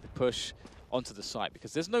coordinate the push onto the site,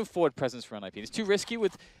 because there's no forward presence for NiP. It's too risky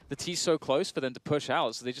with the T so close for them to push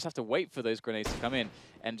out, so they just have to wait for those grenades to come in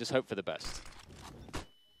and just hope for the best.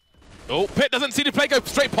 Oh, Pit doesn't see the play go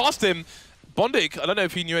straight past him. Bondik, I don't know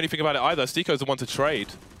if he knew anything about it either. Stico's the one to trade.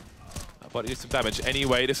 But he did some damage.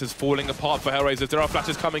 Anyway, this is falling apart for HellRaisers. There are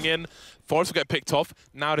flashes coming in. Forest will get picked off.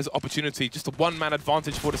 Now there's opportunity. Just a one-man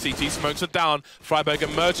advantage for the CT. Smokes are down. Freiberg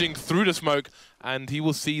emerging through the smoke. And he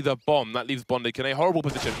will see the bomb. That leaves Bondik in a horrible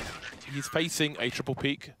position. He's facing a triple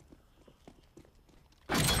peak.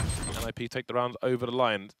 NiP take the round over the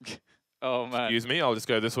line. Oh, man. Excuse me, I'll just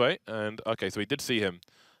go this way. And okay, so he did see him.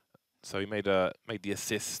 So he made the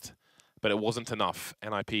assist, but it wasn't enough.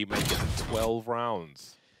 NiP make it to 12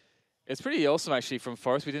 rounds. It's pretty awesome, actually, from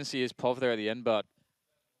Forest. We didn't see his POV there at the end, but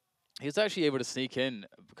he was actually able to sneak in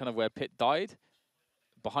kind of where Pit died,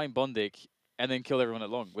 behind Bondik, and then killed everyone at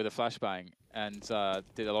long with a flashbang, and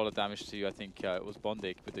did a lot of damage to, I think, it was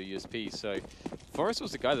Bondik with the USP. So Forest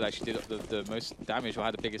was the guy that actually did the most damage, or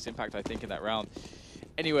had the biggest impact, I think, in that round.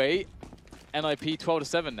 Anyway, NiP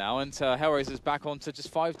 12-7 now, and HellRaisers back on to just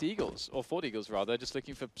 5 Deagles, or 4 Deagles rather, just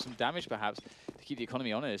looking for some damage perhaps to keep the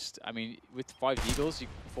economy honest. I mean, with 5 Deagles,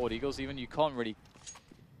 4 Deagles even, you don't really,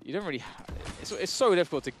 it's so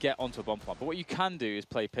difficult to get onto a bomb plant. But what you can do is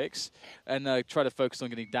play picks and try to focus on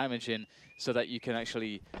getting damage in so that you can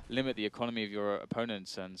actually limit the economy of your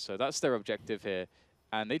opponents. And so that's their objective here.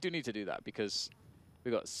 And they do need to do that because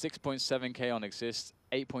we've got 6.7k on Exist,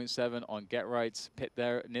 8.7 on Get Right, Pit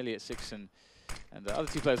there nearly at 6, and the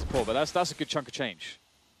other 2 players are poor, but that's a good chunk of change.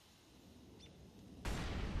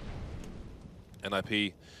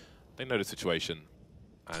 NiP, they know the situation,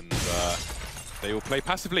 and they will play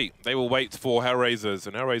passively. They will wait for HellRaisers,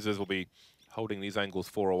 and HellRaisers will be holding these angles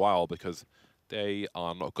for a while because they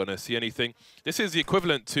are not going to see anything. This is the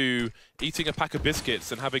equivalent to eating a pack of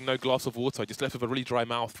biscuits and having no glass of water, just left with a really dry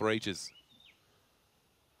mouth for ages.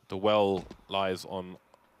 The well lies on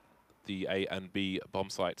the A and B bomb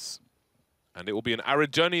sites. And it will be an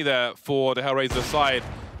arid journey there for the HellRaiser side.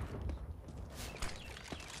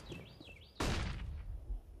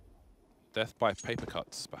 Death by paper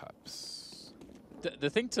cuts, perhaps. The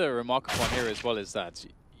thing to remark upon here as well is that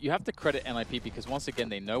you have to credit NiP because once again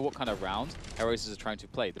they know what kind of round HellRaisers are trying to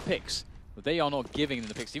play, the picks. But they are not giving them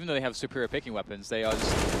the picks, even though they have superior picking weapons. They are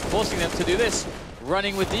just forcing them to do this.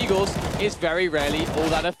 Running with Deagles is very rarely all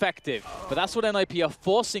that effective. But that's what NiP are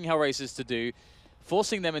forcing HellRaisers to do,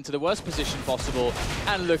 forcing them into the worst position possible.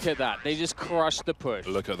 And look at that. They just crushed the push.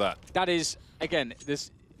 Look at that. That is, again, there's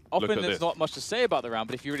not much to say about the round,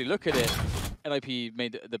 but if you really look at it, NiP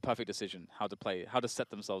made the perfect decision how to play, how to set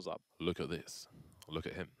themselves up. Look at this. Look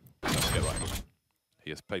at him. Let's get right. He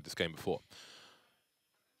has played this game before.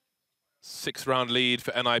 6-round lead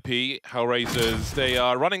for NiP. HellRaisers, they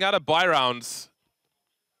are running out of buy rounds.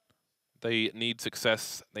 They need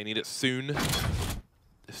success. They need it soon.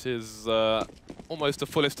 This is almost a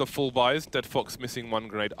fullest of full buys. Dead Fox missing 1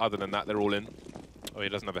 grenade. Other than that, they're all in. Oh, he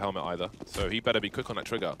doesn't have a helmet either. So he better be quick on that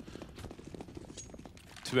trigger.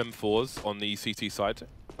 2 M4s on the CT side.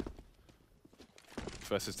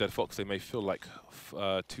 Versus Dead Fox, they may feel like 2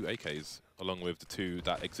 AKs, along with the 2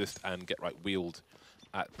 that exist and get right wheeled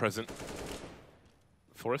at present.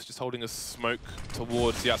 Forest just holding a smoke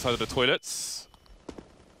towards the outside of the toilets.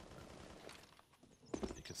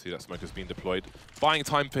 You can see that smoke has been deployed. Buying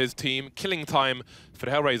time for his team, killing time for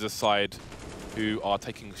the HellRaiser side, who are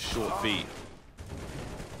taking short V.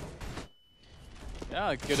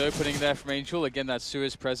 Yeah, good opening there from Angel. Again, that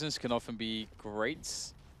Suez presence can often be great.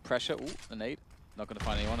 Pressure, ooh, a nade. Not going to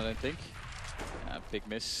find anyone, I don't think. Big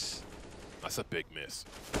miss. That's a big miss.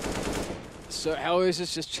 So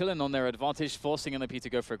HellRaisers just chilling on their advantage, forcing NiP to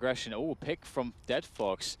go for aggression. Oh, pick from Dead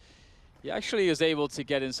Fox. He actually was able to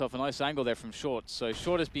get himself a nice angle there from short. So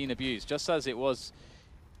short is being abused, just as it was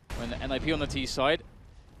when NiP on the T side.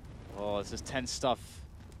 Oh, this is tense stuff.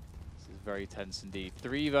 This is very tense indeed.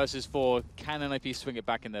 3 versus 4. Can NiP swing it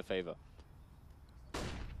back in their favor?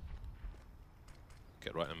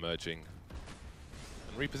 Get right emerging.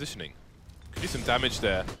 And repositioning. Could do some damage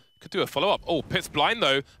there. Could do a follow-up. Oh, Pit's blind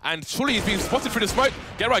though, and surely he's being spotted through the smoke.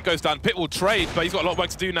 Get right goes down. Pit will trade, but he's got a lot of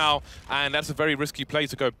work to do now, and that's a very risky play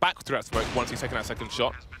to go back through that smoke once he's taken that second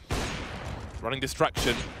shot. Running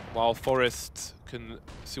distraction while Forest can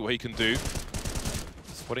see what he can do.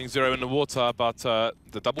 Spotting 0 in the water, but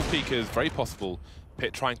the double peek is very possible.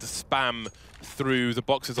 Pit trying to spam through the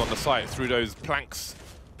boxes on the site, through those planks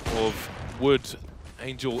of wood.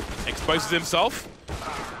 Angel exposes himself.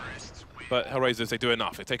 But HellRaisers, they do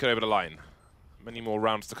enough. They take it over the line. Many more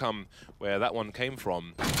rounds to come where that one came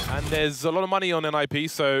from. And there's a lot of money on NiP,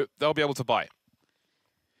 so they'll be able to buy.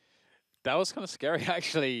 That was kind of scary,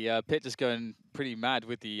 actually. Pit just going pretty mad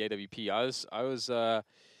with the AWP. I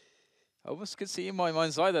almost could see in my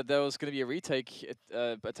mind's eye that there was going to be a retake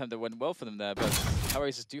attempt that went well for them there. But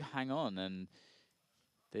HellRaisers do hang on, and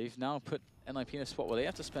they've now put NiP in a spot where they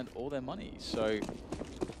have to spend all their money. So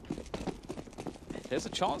there's a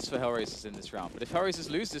chance for HellRaisers in this round, but if HellRaisers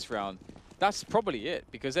lose this round, that's probably it,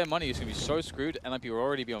 because their money is going to be so screwed. NiP will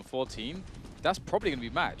already be on 14. That's probably going to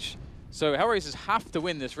be match. So HellRaisers have to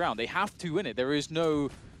win this round. They have to win it. There is no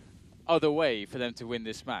other way for them to win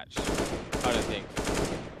this match, I don't think.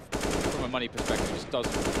 From a money perspective, it just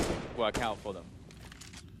doesn't work out for them.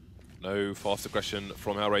 No fast aggression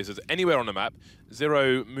from HellRaisers anywhere on the map.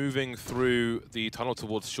 0 moving through the tunnel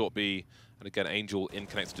towards short B. And again, Angel in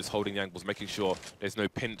connected, just holding the angles, making sure there's no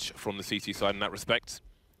pinch from the CT side in that respect.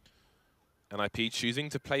 NiP choosing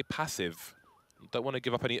to play passive. Don't want to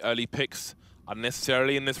give up any early picks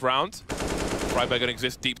unnecessarily in this round. Freiburg going to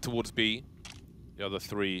exist deep towards B. The other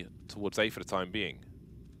 3 towards A for the time being.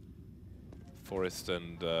 Forest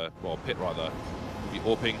and, well, Pit rather,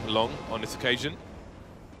 will be AWPing long on this occasion.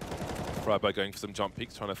 Freiburg going for some jump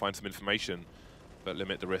peeks, trying to find some information, but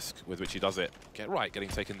limit the risk with which he does it. Get right, getting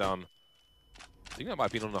taken down. I think that might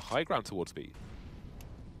have been on the high ground towards B.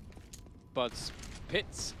 But Pit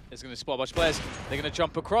is going to spot a bunch of players. They're going to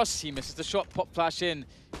jump across. He misses the shot, pop flash in.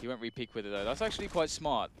 He won't re-peek with it though. That's actually quite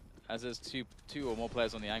smart, as there's two or more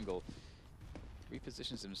players on the angle.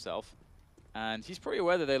 Repositions himself. And he's pretty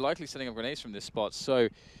aware that they're likely setting up grenades from this spot. So,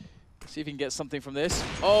 see if he can get something from this.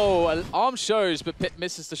 Oh, an arm shows, but Pit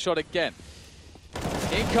misses the shot again.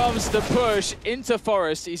 In comes the push into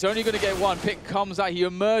Forest. He's only going to get 1. Pit comes out, he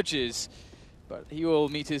emerges. But he will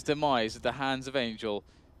meet his demise at the hands of Angel.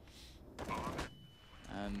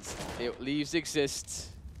 And it leaves exist.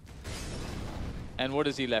 And what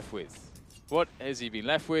is he left with? What has he been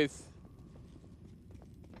left with?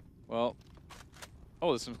 Well,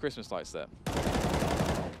 oh, there's some Christmas lights there.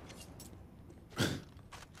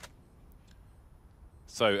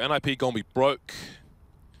 So NiP gonna be broke.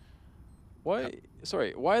 Why?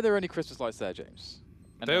 Sorry, why are there any Christmas lights there, James?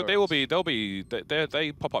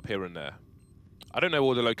 They pop up here and there. I don't know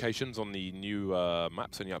all the locations on the new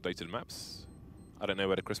maps, any updated maps. I don't know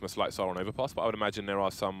where the Christmas lights are on Overpass, but I would imagine there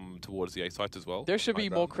are some towards the A site as well. There should be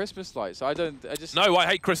more Christmas lights. I just... No, I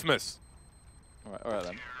hate Christmas. All right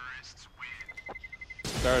then.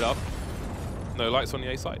 Fair enough. No lights on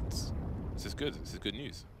the A sites. This is good. This is good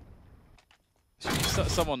news.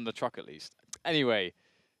 Some on the truck at least. Anyway,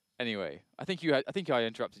 I think I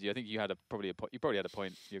interrupted you. I think you had probably had a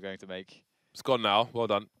point you're going to make. It's gone now. Well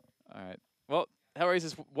done. All right. well,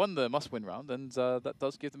 HellRaisers won the must-win round, and that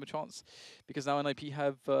does give them a chance because now NiP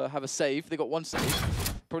have a save. They got one save.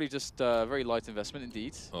 Probably just very light investment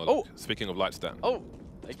indeed. Oh, speaking of light stat. Oh,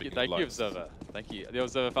 thank you, Observer. Thank you. The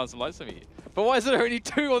Observer found some lights for me. But why is there only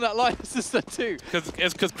 2 on that light? It's just the 2.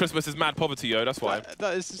 Because Christmas is mad poverty, yo. That's why.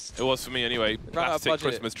 That is just... It was for me anyway. Plastic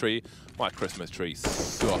Christmas tree. My Christmas tree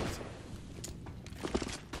sucked.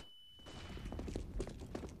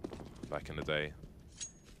 Back in the day.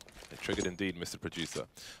 They triggered indeed, Mr. Producer.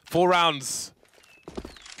 4 rounds.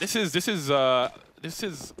 This is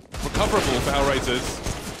recoverable for HellRaisers.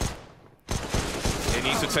 They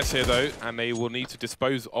need success here though, and they will need to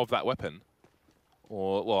dispose of that weapon.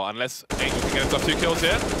 Or, well, unless Angel can get himself 2 kills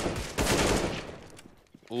here.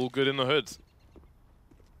 All good in the hood.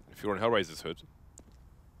 If you're on HellRaiser's hood.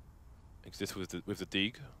 Exists with the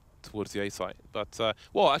dig towards the A site. But,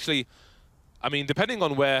 well, actually, I mean, depending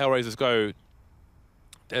on where HellRaisers go,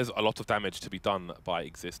 there's a lot of damage to be done by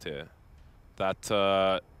Exist here.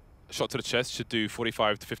 That shot to the chest should do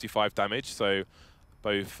 45 to 55 damage, so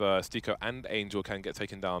both Stiko and Angel can get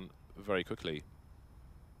taken down very quickly.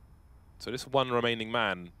 So this one remaining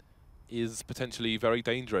man is potentially very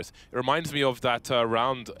dangerous. It reminds me of that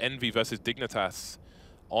round EnVy versus Dignitas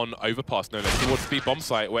on Overpass, no less, towards the bomb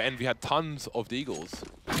site, where EnVy had tons of Deagles.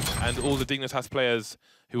 And all the Dignitas players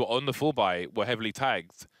who were on the full buy were heavily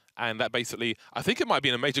tagged. And that basically, I think it might be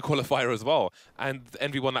in a major qualifier as well. And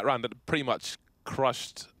EnVy won that round. That pretty much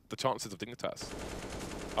crushed the chances of Dignitas.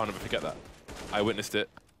 I'll never forget that. I witnessed it,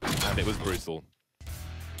 and it was brutal.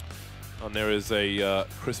 And there is a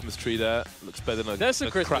Christmas tree there. Looks better than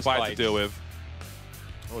a crap I had to deal with.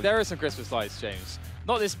 Oh, there are some Christmas lights, James.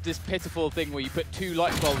 Not this pitiful thing where you put 2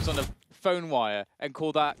 light bulbs on a phone wire and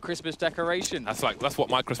call that Christmas decoration. That's what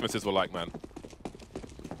my Christmases were like, man.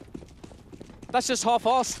 That's just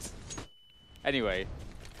half-assed. Anyway,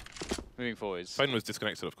 moving forwards. Phone was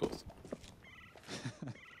disconnected, of course.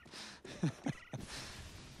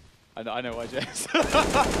 I know why, James.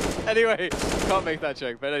 Anyway, can't make that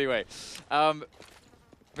joke. But anyway,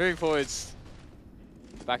 moving forwards,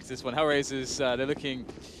 back to this one. HellRaisers, they're looking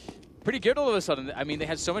pretty good all of a sudden. I mean, they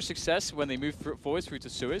had so much success when they moved forwards through to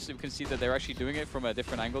Suez. You can see that they're actually doing it from a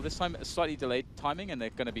different angle this time, a slightly delayed timing, and they're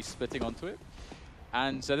going to be splitting onto it.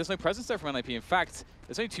 And there's no presence there from NiP. In fact,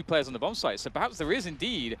 there's only 2 players on the bomb site, so perhaps there is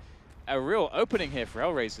indeed a real opening here for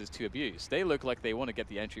HellRaisers to abuse. They look like they want to get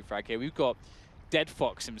the entry frag here. We've got Dead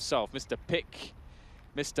Fox himself, Mr. Pick,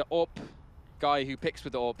 Mr. Op, guy who picks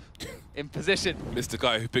with the Op, in position. Mr.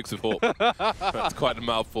 Guy who picks with Op. That's quite a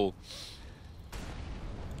mouthful.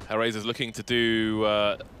 HellRaisers looking to do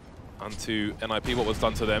unto NiP what was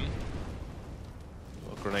done to them.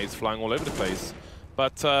 Well, grenades flying all over the place.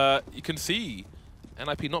 But you can see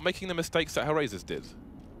NiP not making the mistakes that HellRaisers did.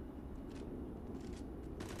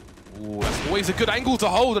 Ooh, that's always a good angle to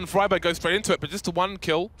hold, and Freiburg goes straight into it, but just a 1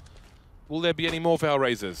 kill. Will there be any more for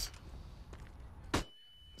HellRaisers?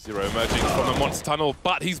 Zero emerging from the monster tunnel,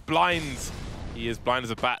 but he's blind. He is blind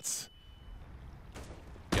as a bat.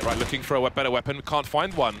 Get right, looking for a better weapon, can't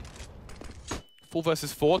find one. 4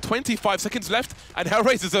 versus 4, 25 seconds left, and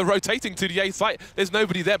HellRaisers are rotating to the A site. There's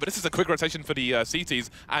nobody there, but this is a quick rotation for the CTs,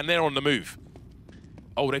 and they're on the move.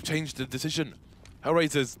 Oh, they've changed the decision.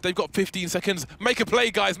 HellRaisers, they've got 15 seconds. Make a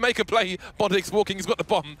play, guys, make a play. Bodic's walking, he's got the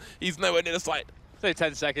bomb. He's nowhere near the site. So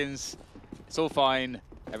 10 seconds, it's all fine.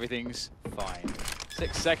 Everything's fine.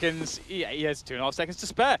 6 seconds, he has 2.5 seconds to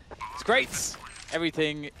spare. It's great.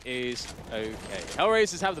 Everything is okay.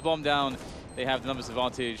 HellRaisers have the bomb down. They have the numbers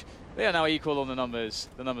advantage. They are now equal on the numbers.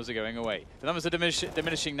 The numbers are going away. The numbers are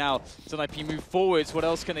diminishing now. So NiP move forwards. What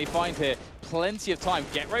else can they find here? Plenty of time.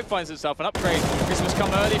 GetRight finds himself an upgrade. Christmas come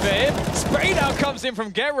early for him. Spray now comes in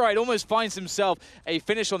from GetRight. Almost finds himself a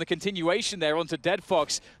finish on the continuation there onto Dead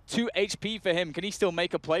Fox. 2 HP for him. Can he still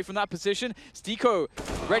make a play from that position? Stiko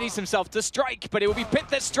readies himself to strike, but it will be Pit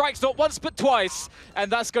that strikes not once but twice. And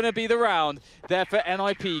that's going to be the round there for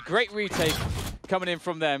NiP. Great retake coming in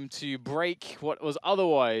from them to break what was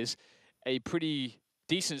otherwise a pretty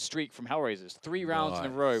decent streak from HellRaisers. 3 rounds in a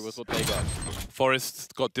row was what they got.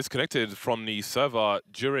 Forrest got disconnected from the server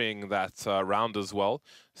during that round as well,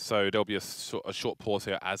 so there'll be a short pause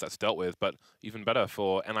here as that's dealt with, but even better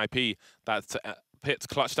for NiP that Pit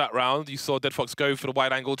clutched that round. You saw Dead Fox go for the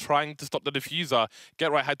wide angle, trying to stop the diffuser.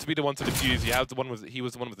 GetRight had to be the one to defuse. He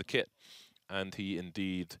was the one with the kit, and he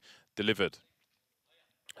indeed delivered.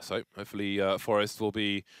 So hopefully Forrest will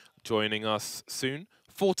be joining us soon.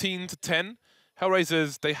 14-10.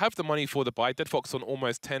 HellRaisers, they have the money for the buy. Dead Fox on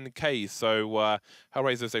almost 10k, so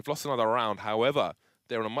HellRaisers, they've lost another round. However,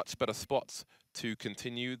 they're in a much better spot to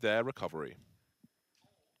continue their recovery.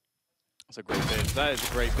 That's a great bid. That is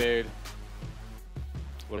a great bid.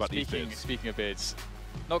 What about these bids? Speaking of bids,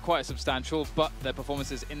 not quite substantial, but their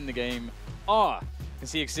performances in the game are. You can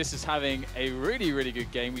see Exist is having a really, really good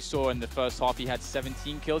game. We saw in the first half he had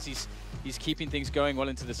 17 kills. He's keeping things going well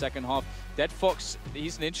into the second half. Dead Fox,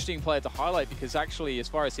 he's an interesting player to highlight because actually, as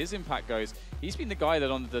far as his impact goes, he's been the guy that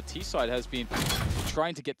on the T side has been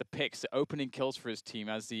trying to get the picks, the opening kills for his team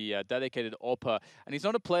as the dedicated AWPer. And he's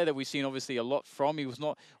not a player that we've seen obviously a lot from. He was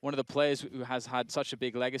not one of the players who has had such a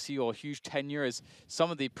big legacy or huge tenure as some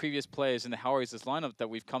of the previous players in the HellRaisers lineup that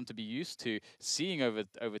we've come to be used to seeing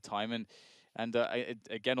over time. And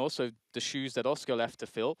again, also the shoes that Oscar left to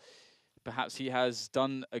fill. Perhaps he has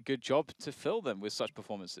done a good job to fill them with such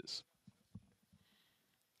performances.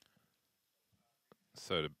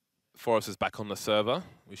 So Forrest is back on the server.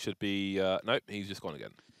 We should be... nope, he's just gone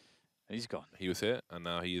again. He's gone. He was here, and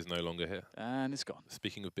now he is no longer here. And he's gone.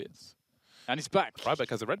 Speaking of bids. And he's back.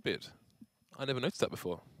 Ryback has a red bid. I never noticed that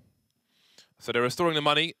before. So they're restoring the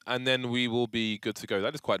money, and then we will be good to go.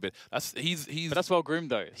 That is quite a bit. But that's well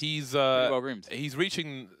groomed, though. He's well groomed.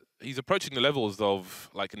 He's approaching the levels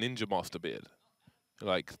of like a Ninja Master beard,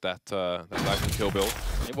 like that guy from Kill Bill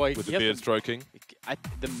with the beard stroking.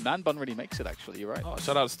 The man bun really makes it, actually. You're right. Oh,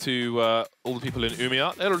 shout outs to all the people in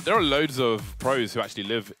Umeå. There are loads of pros who actually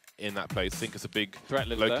live in that place. I think it's a big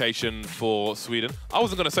location for Sweden. I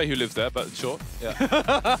wasn't going to say who lives there, but sure.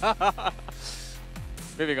 Yeah.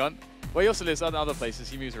 Moving on. Well, he also lives in other places.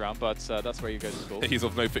 He moves around, but that's where he goes to school. He's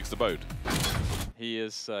of no fixed abode. He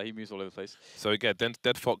is. He moves all over the place. So again,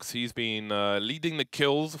 Dead Fox, he's been leading the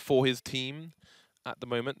kills for his team at the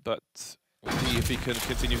moment, but we'll see if he can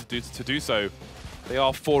continue to do so. They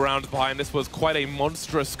are 4 rounds behind. This was quite a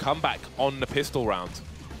monstrous comeback on the pistol round.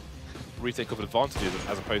 Retake of advantages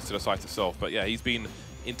as opposed to the site itself. But yeah, he's been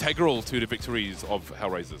integral to the victories of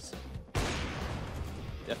HellRaisers.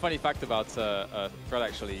 Yeah, funny fact about Fred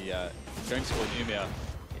actually going to school in Umeå.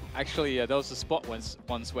 Actually, there was a spot once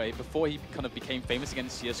where before he kind of became famous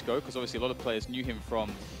against CSGO, because obviously a lot of players knew him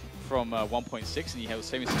from 1.6, and he was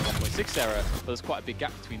famous in the 1.6 era, but there's quite a big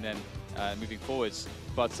gap between then moving forwards.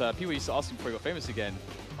 But people used to ask him before he got famous again,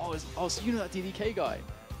 oh, so you know that DDK guy?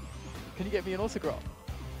 Can you get me an autograph?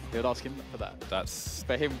 They would ask him for that. That's...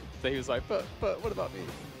 But him, he was like, but what about me?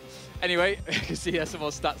 Anyway, you can see he has some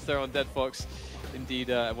more stats there on Dead Fox. Indeed,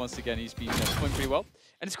 once again, he's been playing pretty well.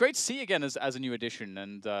 And it's great to see again as a new addition.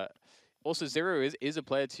 And also, Zero is a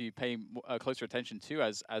player to pay closer attention to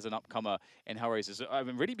as an upcomer in HellRaisers. I've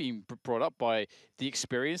been really being brought up by the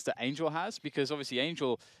experience that Angel has, because obviously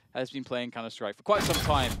Angel has been playing Counter-Strike for quite some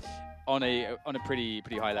time on a pretty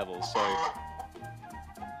high level.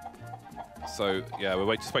 So yeah,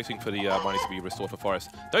 we're just waiting for the money to be restored for Forest.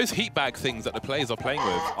 Those heat bag things that the players are playing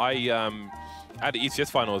with, at the ECS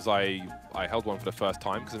finals, I held one for the first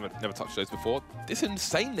time because I've never touched those before. It's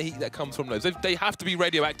insane the heat that comes from those. They have to be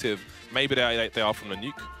radioactive. Maybe they are from the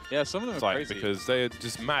nuke. Yeah, some of them are crazy. Because they're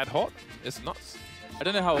just mad hot. It's nuts. I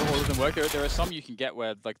don't know how all of them work. There are some you can get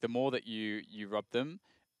where like the more that you rub them,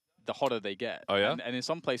 the hotter they get. Oh yeah? And in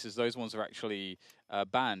some places, those ones are actually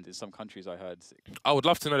banned in some countries, I heard. I would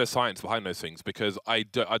love to know the science behind those things because I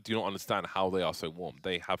do not understand how they are so warm.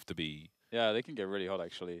 They have to be... Yeah, they can get really hot,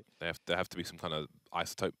 actually. There have to be some kind of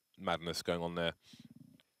isotope madness going on there.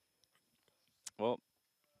 Well,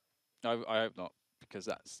 I hope not, because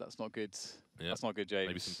that's not good. Yeah. That's not good, James.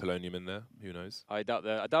 Maybe some polonium in there. Who knows? I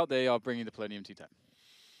doubt they are bringing the polonium 210.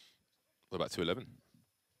 What about 211?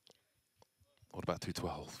 What about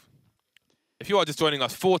 212? If you are just joining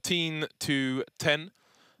us, 14 to 10.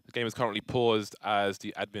 The game is currently paused as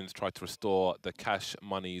the admins try to restore the cash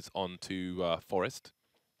monies onto Forest.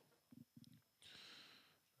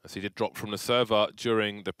 So he did drop from the server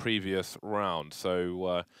during the previous round.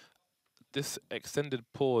 So this extended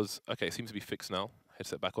pause, okay, it seems to be fixed now.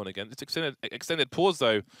 Headset back on again. This extended pause,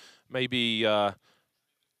 though, maybe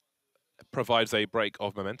provides a break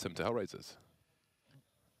of momentum to HellRaisers.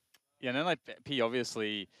 Yeah, and NiP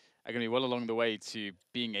obviously are going to be well along the way to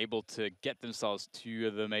being able to get themselves to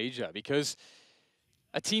the major, because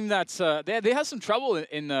a team that's they had some trouble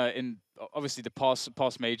in obviously the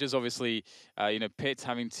past majors. Obviously, you know, Pitt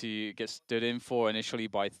having to get stood in for initially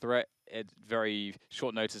by Threat at very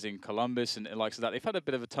short notice in Columbus and likes of that. They've had a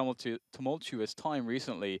bit of a tumultuous time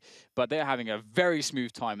recently, but they're having a very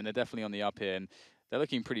smooth time, and they're definitely on the up here. And they're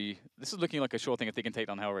looking pretty. This is looking like a sure thing if they can take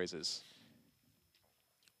down HellRaisers.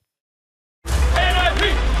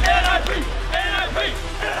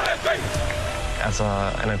 As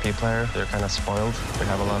a NiP player, you're kind of spoiled. We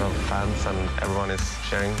have a lot of fans and everyone is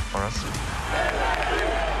cheering for us.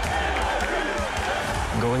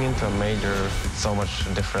 Going into a major, it's so much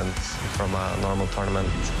different from a normal tournament.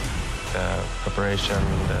 the preparation,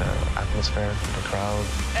 the atmosphere, the crowd.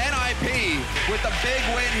 NiP with the big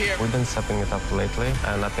win here. We've been stepping it up lately,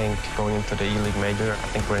 and I think going into the ELEAGUE major, I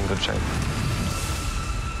think we're in good shape.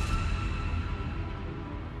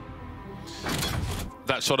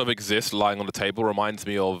 That shot of Exist lying on the table reminds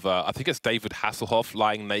me of, I think it's David Hasselhoff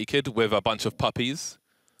lying naked with a bunch of puppies.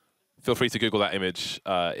 Feel free to Google that image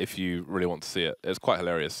if you really want to see it. It's quite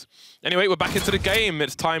hilarious. Anyway, we're back into the game.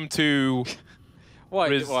 It's time to Why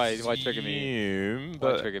trigger me?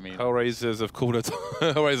 Why trigger me? HellRaisers have called a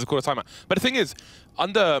timeout. But the thing is,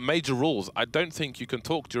 under major rules, I don't think you can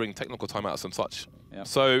talk during technical timeouts and such. Yeah.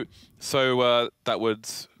 So that would,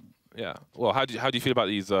 yeah. Well, how do you feel about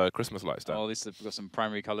these Christmas lights, Dan? Well, at least they've got some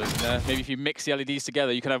primary colours in there. Maybe if you mix the LEDs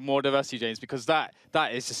together, you can have more diversity, James, because that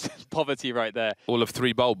is just poverty right there. All of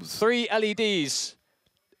 3 bulbs. 3 LEDs.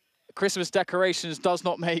 Christmas decorations does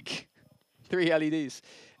not make 3 LEDs.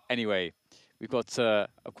 Anyway, we've got,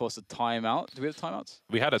 of course, a timeout. Do we have timeouts?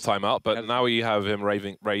 We had a timeout, but now we have him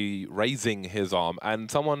raising his arm, and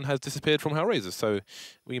someone has disappeared from HellRaisers, so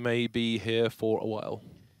we may be here for a while.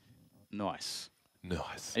 Nice.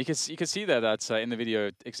 Nice. And you can see there that in the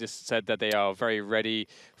video, Exist said that they are very ready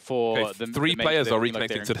for the 3 players are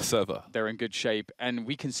reconnecting to the server. They're in good shape, and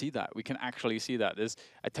we can see that. We can actually see that. There's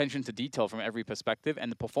attention to detail from every perspective,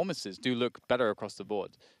 and the performances do look better across the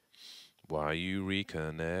board. Why are you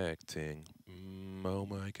reconnecting? Oh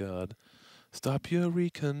my God. Stop your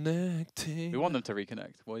reconnecting. We want them to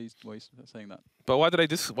reconnect. Why are you saying that? But why did they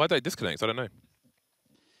disconnect? I don't know.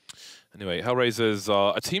 Anyway, HellRaisers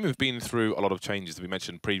are a team who've been through a lot of changes. We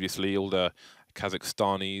mentioned previously, all the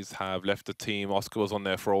Kazakhstanis have left the team. Oscar was on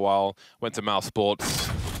there for a while, went to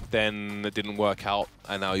mousesports, then it didn't work out,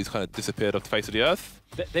 and now he's kind of disappeared off the face of the earth.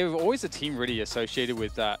 They were always a team really associated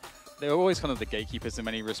with that. They were always kind of the gatekeepers in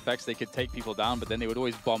many respects. They could take people down, but then they would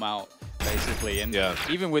always bomb out, basically. And yeah,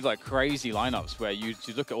 even with like crazy lineups where you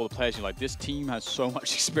look at all the players, you're like, this team has so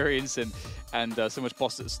much experience and there's so much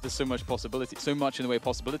possibility, so much in the way of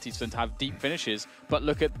possibilities for them to have deep finishes. But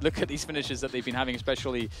look at these finishes that they've been having,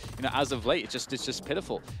 especially as of late. It's just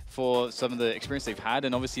pitiful for some of the experience they've had.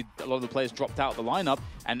 And obviously, a lot of the players dropped out of the lineup,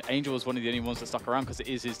 and Angel was one of the only ones that stuck around because it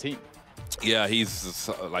is his team. Yeah, he's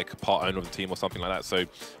like part owner of the team or something like that. So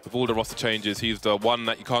with all the roster changes, he's the one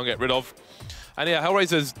that you can't get rid of. And yeah,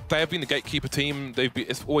 HellRaisers, they have been the gatekeeper team.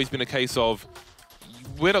 It's always been a case of,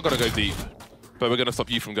 we're not going to go deep, but we're going to stop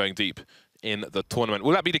you from going deep in the tournament.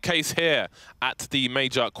 Will that be the case here at the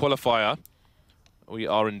major qualifier? We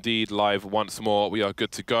are indeed live once more. We are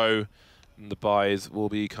good to go. And the buys will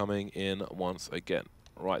be coming in once again.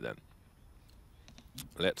 Right then.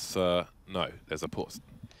 Let's, no, there's a pause.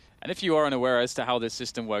 And if you are unaware as to how this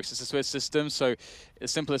system works, it's a Swiss system, so the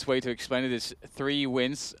simplest way to explain it is 3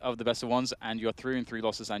 wins of the best of ones, and you're through, and 3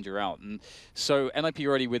 losses, and you're out. And so NiP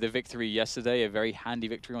already with a victory yesterday, a very handy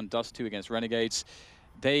victory on Dust 2 against Renegades.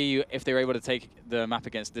 If they were able to take the map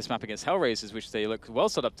against HellRaisers, which they look well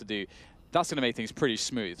set up to do, that's going to make things pretty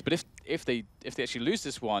smooth. But if they actually lose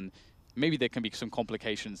this one, maybe there can be some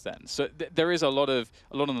complications then. So there is a lot on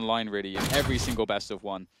the line really in every single best of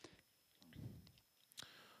one.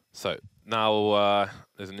 So now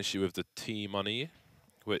there's an issue with the T-money,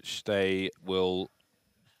 which they will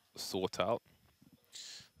sort out.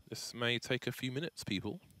 This may take a few minutes,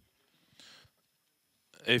 people.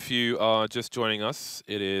 If you are just joining us,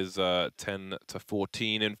 it is 10 to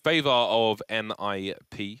 14 in favor of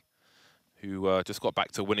NiP, who just got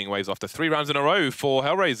back to winning ways after 3 rounds in a row for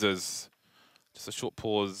HellRaisers. Just a short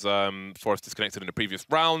pause for us disconnected in the previous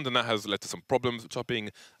round, and that has led to some problems which are being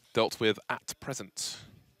dealt with at present.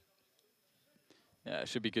 Yeah, it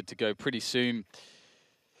should be good to go pretty soon.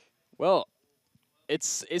 Well,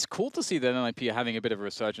 it's cool to see that NiP are having a bit of a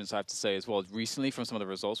resurgence, I have to say, as well. Recently, from some of the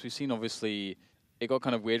results we've seen, obviously, it got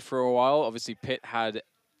kind of weird for a while. Obviously, Pitt had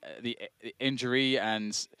the injury,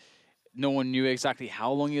 and no one knew exactly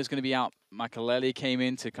how long he was going to be out. Makaleli came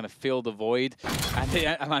in to kind of fill the void, and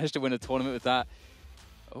they managed to win a tournament with that.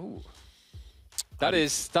 Oh,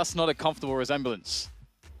 that's not a comfortable resemblance.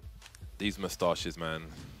 These moustaches, man.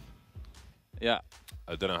 Yeah.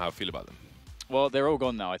 I don't know how I feel about them. Well, they're all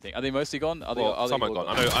gone now, I think. Are they mostly gone? Are some they are gone.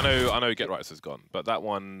 I know GODSENT is gone, but that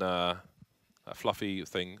one, that fluffy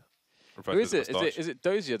thing. Who is it? Is it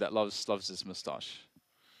Dozier that loves his moustache?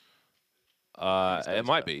 It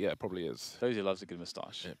might be. Yeah, it probably is. Dozier loves a good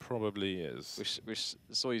moustache. It probably is. Which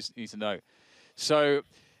that's all you need to know. So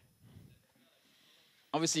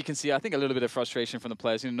obviously, you can see, I think, a little bit of frustration from the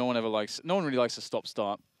players. No one really likes to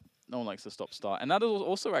stop-start. No one likes to stop-start. And that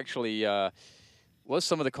also actually was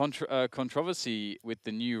some of the controversy with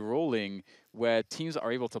the new ruling, where teams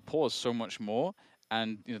are able to pause so much more.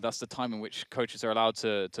 and that's the time in which coaches are allowed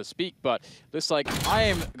to speak. But looks like I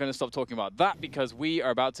am going to stop talking about that because we are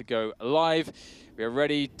about to go live. We are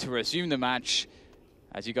ready to resume the match.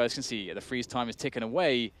 As you guys can see, the freeze time is ticking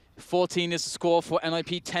away. 14 is the score for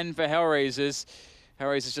NiP, 10 for HellRaisers.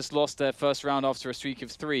 HellRaisers just lost their first round after a streak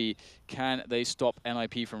of 3. Can they stop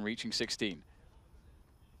NiP from reaching 16?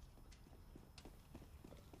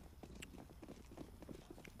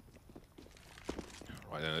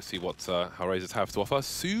 Right then, let's see what HellRaisers have to offer.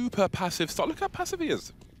 Super passive start. Look how passive he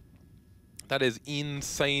is. That is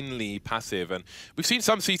insanely passive. And we've seen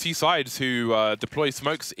some CT sides who deploy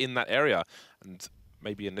smokes in that area. And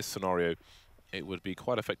maybe in this scenario, it would be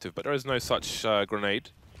quite effective. But there is no such grenade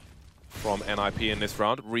from NiP in this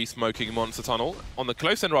round. Re-smoking Monster Tunnel on the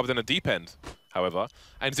close end rather than a deep end, however.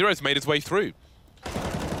 And Zero's made his way through.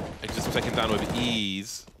 It's just taken down with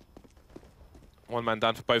ease. One man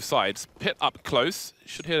down for both sides. Pit up close.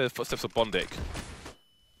 Should hear the footsteps of Bondic.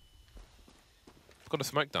 Got a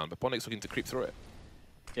smoke down, but Bondic's looking to creep through it.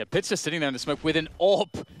 Yeah, Pit's just sitting there in the smoke with an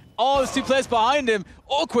AWP. Oh, there's 2 players behind him.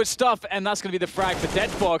 Awkward stuff, and that's going to be the frag for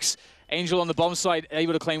Deadfox. Angel on the bomb side,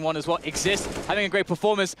 able to claim one as well. Exist, having a great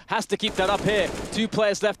performance, has to keep that up here. 2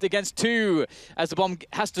 players left against 2, as the bomb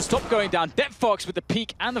has to stop going down. Deadfox with the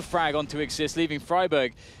peek and the frag onto Exist, leaving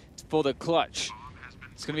Freiburg for the clutch.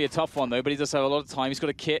 It's going to be a tough one, though, but he does have a lot of time. He's got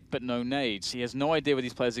a kit, but no nades. He has no idea where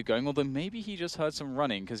these players are going, although maybe he just heard some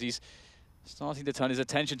running, because he's starting to turn his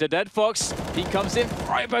attention to Deadfox. He comes in,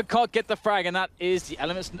 Freiburg can't get the frag, and that is the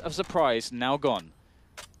elements of surprise now gone.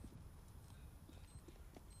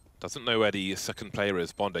 Doesn't know where the second player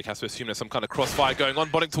is. Bondic has to assume there's some kind of crossfire going on.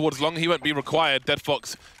 Bondic towards long, he won't be required.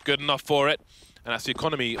 Deadfox good enough for it. And that's the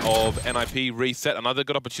economy of NiP reset. Another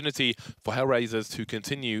good opportunity for HellRaisers to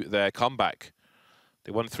continue their comeback.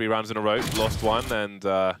 They won 3 rounds in a row, lost 1,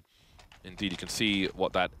 and indeed you can see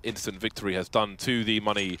what that instant victory has done to the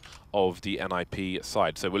money of the NiP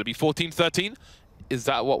side. So will it be 14-13? Is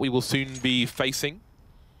that what we will soon be facing?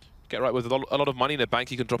 Get right with a lot of money in the bank.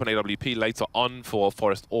 You can drop an AWP later on for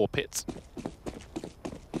Forest or Pit.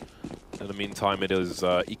 In the meantime, it is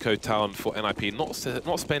Eco Town for NiP,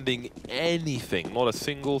 not spending anything, not a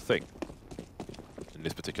single thing in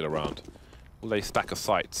this particular round. Will they stack a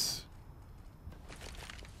sites?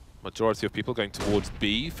 Majority of people going towards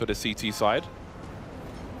B for the CT side.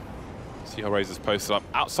 See HellRaisers posted up.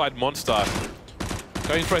 Outside Monster.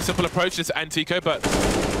 Going for a simple approach, this Antico, but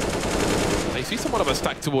they see somewhat of a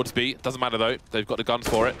stack towards B. Doesn't matter though, they've got the guns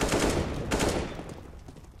for it.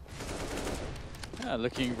 Yeah,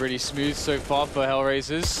 looking really smooth so far for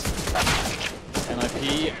HellRaisers.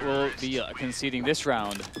 NiP will be conceding this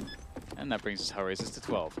round. And that brings us HellRaisers to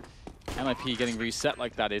 12. NiP getting reset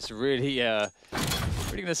like that is really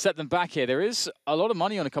going to set them back here. There is a lot of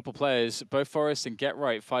money on a couple players, both Forest and Get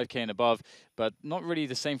Right, 5k and above, but not really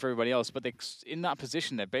the same for everybody else. But in that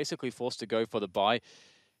position, they're basically forced to go for the buy.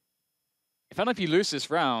 If NiP lose this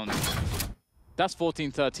round, that's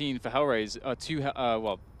 14-13 for HellRaisers.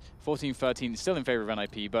 Well, 14-13 still in favor of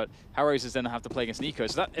NiP, but HellRaisers then have to play against Nico.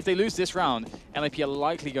 So that, if they lose this round, NiP are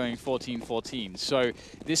likely going 14-14. So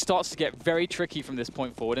this starts to get very tricky from this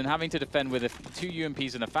point forward, and having to defend with 2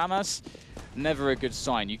 UMPs and a FAMAS, never a good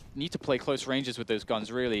sign. You need to play close ranges with those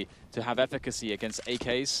guns, really, to have efficacy against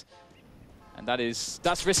AKs. And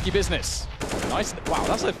that's risky business. Nice. Wow,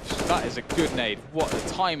 that is a good nade. What the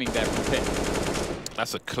timing there from Pit.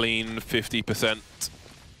 That's a clean 50%.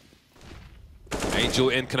 Angel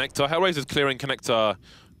in connector. HellRaisers clearing connector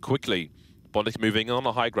quickly. Bondic moving on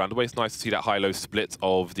a high ground. Always nice to see that high-low split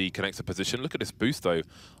of the connector position. Look at this boost, though,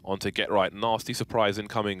 onto Get Right. Nasty surprise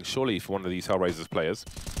incoming, surely, for one of these HellRaisers players.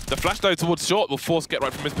 The flash, though, towards short will force Get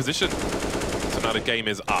Right from his position. So now the game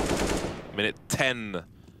is up. Minute 10.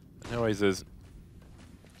 HellRaisers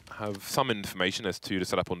have some information as to the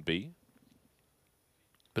setup on B.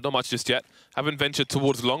 But not much just yet. Haven't ventured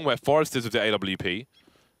towards long, where Forest is with the AWP.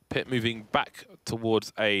 Pit moving back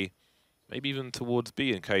towards A, maybe even towards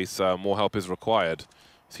B in case more help is required.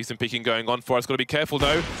 See some peeking going on. Forrest's got to be careful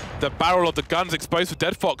though. The barrel of the gun's exposed for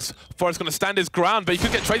Deadfox. Forrest's going to stand his ground, but he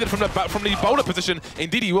could get traded from the boulder position.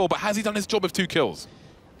 Indeed he will, but has he done his job with 2 kills?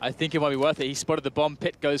 I think it might be worth it. He spotted the bomb,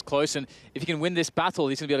 Pit goes close, and if he can win this battle,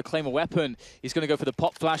 he's going to be able to claim a weapon. He's going to go for the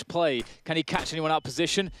pop flash play. Can he catch anyone out of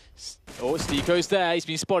position? Oh, Steeko's there. He's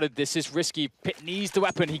been spotted. This is risky. Pit needs the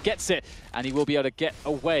weapon. He gets it, and he will be able to get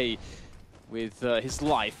away with his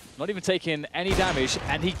life. Not even taking any damage,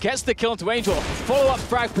 and he gets the kill into Angel. Follow-up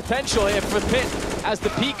frag potential here for Pit. as the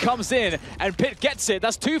peek comes in, and Pitt gets it.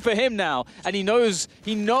 That's 2 for him now, and he knows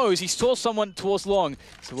he saw someone towards long.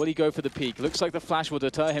 So will he go for the peek? Looks like the flash will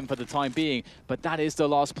deter him for the time being, but that is the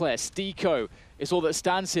last player. Steeko is all that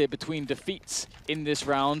stands here between defeats in this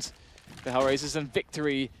round for HellRaisers and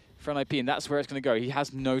victory for NiP, and that's where it's going to go. He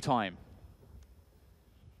has no time.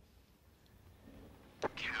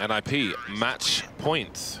 NiP, match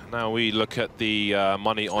point. Now we look at the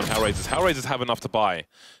money on HellRaisers. HellRaisers have enough to buy.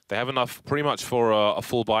 They have enough pretty much for a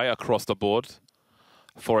full buy across the board.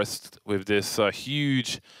 Forest with this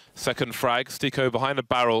huge second frag. Steeko behind the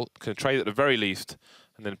barrel, can trade at the very least.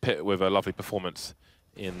 And then Pitt with a lovely performance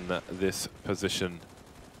in this position.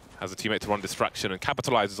 Has a teammate to run distraction and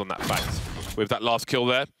capitalizes on that fact with that last kill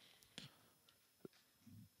there.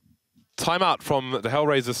 Timeout from the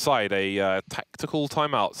HellRaisers side, a tactical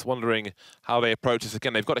timeout, wondering how they approach this.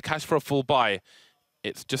 Again, they've got a cash for a full buy.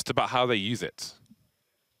 It's just about how they use it.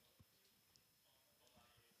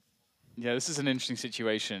 Yeah, this is an interesting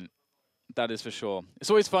situation. That is for sure.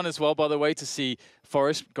 It's always fun as well, by the way, to see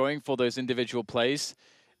Forrest going for those individual plays.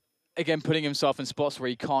 Again, putting himself in spots where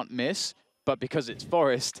he can't miss, but because it's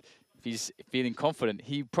Forrest, if he's feeling confident,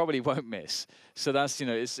 he probably won't miss. So that's, you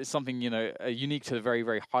know, it's something, you know, unique to the very,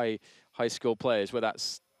 very high skill players, where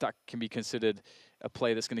that can be considered a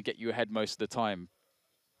play that's going to get you ahead most of the time.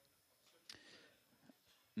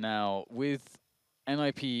 Now, with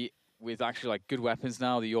NiP, with actually like good weapons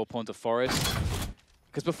now, the Yorp onto Forest.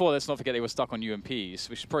 Because before, let's not forget, they were stuck on UMPs,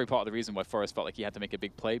 which is probably part of the reason why Forest felt like he had to make a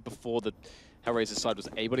big play before the HellRaisers side was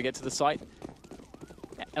able to get to the site.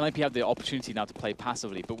 NiP have the opportunity now to play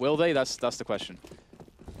passively, but will they? That's the question.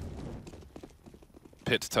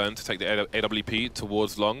 Pitt's turn to take the AWP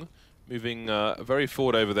towards long. Moving very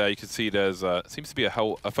forward over there, you can see there's seems to be a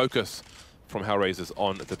focus from HellRaisers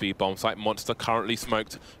on the B bomb site. Monster currently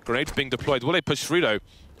smoked. Grenades being deployed. Will they push through though?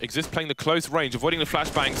 Exist playing the close range, avoiding the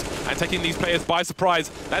flashbangs and taking these players by surprise.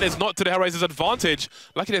 That is not to the HellRaisers' advantage.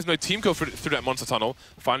 Lucky there's no team kill through that monster tunnel.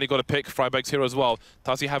 Finally got a pick. Freiberg's here as well.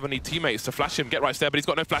 Does he have any teammates to flash him? Get Right's there, but he's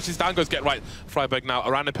got no flashes. Down goes Get Right. Freiberg now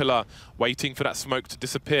around the pillar, waiting for that smoke to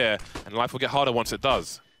disappear. And life will get harder once it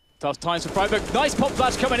does. Tough times for Freiberg. Nice pop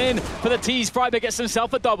flash coming in for the tease. Freiberg gets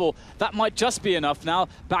himself a double. That might just be enough now.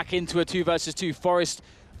 Back into a 2 versus 2. Forest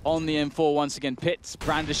on the M4 once again. Pitts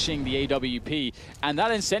brandishing the AWP. And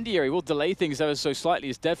that incendiary will delay things ever so slightly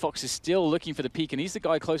as deadFox is still looking for the peak, and he's the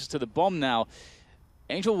guy closest to the bomb now.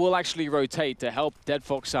 Angel will actually rotate to help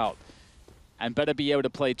deadFox out and better be able to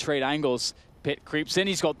play trade angles. Pitt creeps in,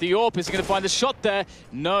 he's got the AWP. Is he going to find the shot there?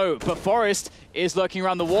 No, but Forest is lurking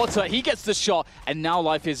around the water. He gets the shot, and now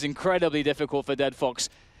life is incredibly difficult for deadFox.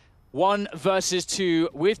 1 versus 2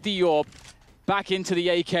 with the AWP. Back into the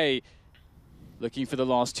AK. Looking for the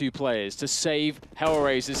last 2 players to save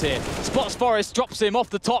HellRaisers here. Spots Forest, drops him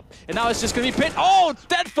off the top, and now it's just going to be Pitt. Oh,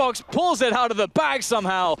 deadFox pulls it out of the bag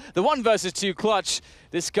somehow. The 1 versus 2 clutch.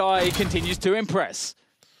 This guy continues to impress.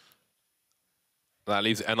 That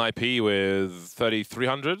leaves NiP with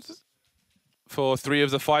 3,300 for 3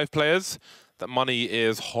 of the 5 players. That money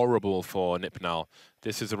is horrible for NiP now.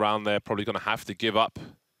 This is around they're probably going to have to give up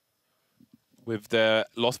with their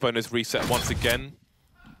loss bonus reset once again.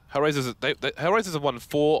 HellRaisers have won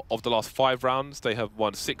 4 of the last 5 rounds. They have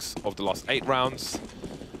won 6 of the last 8 rounds.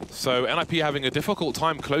 So NiP having a difficult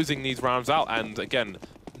time closing these rounds out, and again,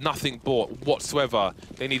 nothing bought whatsoever.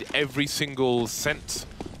 They need every single cent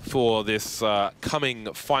for this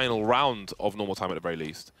coming final round of normal time at the very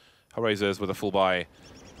least. HellRaisers with a full buy.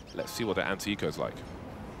 Let's see what their anti-eco is like.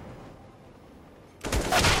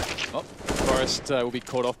 Oh, Forest will be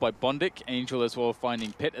caught off by Bondic. Angel as well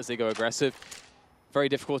finding Pitt as they go aggressive. Very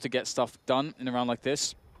difficult to get stuff done in a round like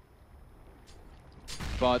this.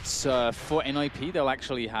 But for NiP, they'll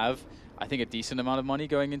actually have, I think, a decent amount of money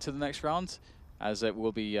going into the next round, as it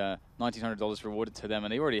will be $1,900 rewarded to them,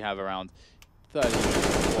 and they already have around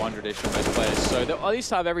 3,400-ish from most players. So they'll at least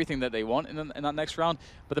have everything that they want in that next round.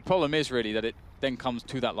 But the problem is really that it then comes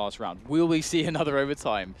to that last round. Will we see another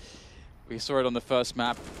overtime? We saw it on the first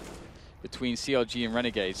map between CLG and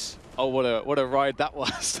Renegades. Oh, what a ride that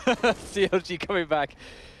was. CLG coming back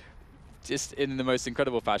just in the most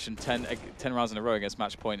incredible fashion. 10 rounds in a row against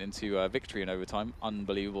match point into victory in overtime.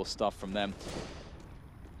 Unbelievable stuff from them.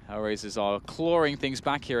 HellRaisers are clawing things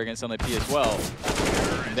back here against NiP as well.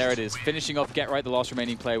 And there it is, finishing off Get Right, the last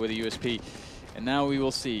remaining player with a USP. And now we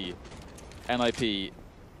will see NiP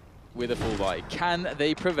with a full buy. Can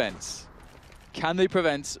they prevent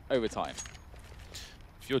overtime?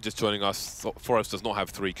 If you're just joining us, Forrest does not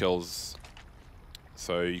have 3 kills,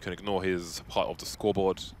 so you can ignore his part of the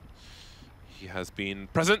scoreboard. He has been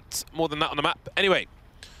present more than that on the map. Anyway,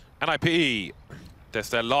 NiP, that's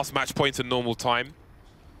their last match point in normal time.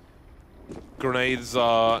 Grenades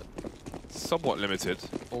are somewhat limited,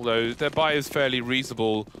 although their buy is fairly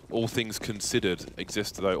reasonable, all things considered.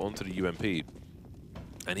 Exists, though, onto the UMP.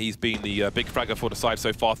 And he's been the big fragger for the side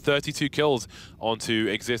so far. 32 kills onto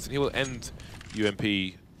Exist, and he will end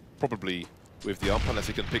UMP probably with the ump, unless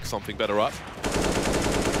he can pick something better up.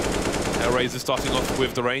 HellRaisers starting off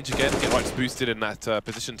with the range again. Get right boosted in that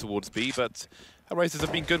position towards B, but HellRaisers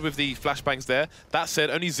have been good with the flashbangs there. That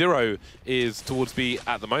said, only Zero is towards B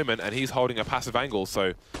at the moment, and he's holding a passive angle,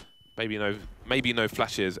 so maybe no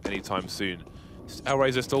flashes anytime soon.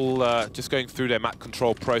 HellRaisers still just going through their map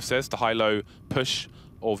control process, the high-low push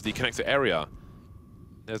of the connector area.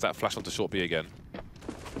 There's that flash onto short B again.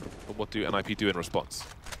 But what do NiP do in response?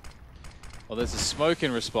 Well, there's a smoke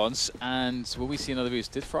in response, and will we see another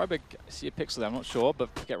boost? Did Freiburg see a pixel there? I'm not sure, but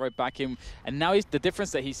get right back in. And now the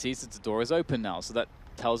difference that he sees is the door is open now, so that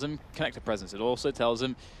tells him connector presence. It also tells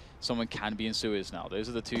him someone can be in sewers now. Those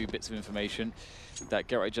are the two bits of information that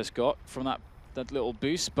Get Right just got from that little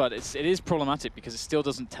boost, but it is problematic because it still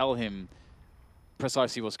doesn't tell him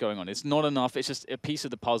precisely what's going on. It's not enough. It's just a piece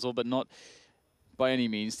of the puzzle, but not by any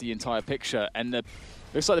means the entire picture. And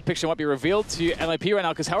looks like the picture might be revealed to NiP right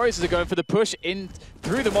now because HellRaisers are going for the push in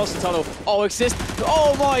through the monster tunnel. Oh, Exist.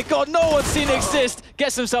 Oh my god, no one's seen Exist.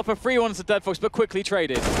 Gets himself a free one to Deadfox, but quickly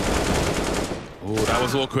traded. Oh, that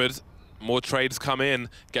was awkward. More trades come in.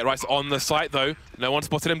 Get Right's on the site though. No one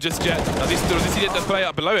spotted him just yet. Does he see the player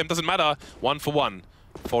up below him? Doesn't matter. 1 for 1.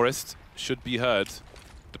 Forest should be heard.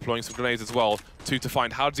 Deploying some grenades as well. 2 to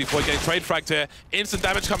find. How does he avoid getting trade fragged here? Instant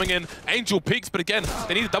damage coming in. Angel peeks, but again,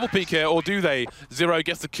 they need a double peek here, or do they? Zero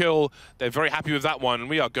gets the kill. They're very happy with that one, and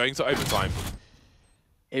we are going to overtime.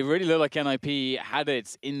 It really looked like NiP had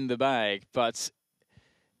it in the bag, but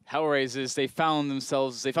HellRaisers, they found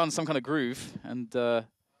some kind of groove, and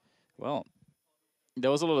well, there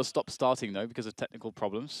was a lot of stop-starting though because of technical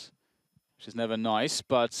problems, which is never nice,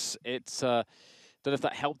 but it's don't know if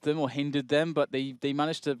that helped them or hindered them, but they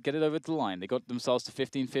managed to get it over the line. They got themselves to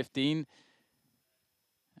 15-15.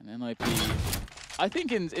 And NiP, I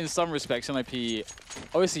think in some respects, NiP,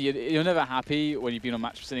 obviously you're never happy when you've been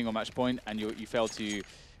sitting on match point and you fail to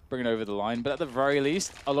bring it over the line. But at the very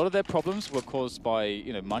least, a lot of their problems were caused by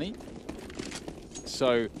money.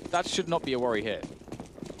 So that should not be a worry here.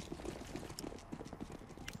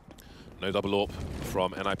 No double AWP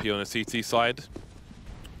from NiP on the CT side,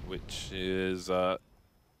 which is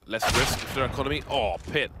less risk for their economy. Oh,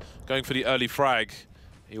 Pit going for the early frag.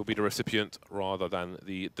 He will be the recipient rather than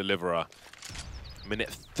the deliverer. Minute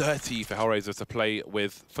 30 for HellRaisers to play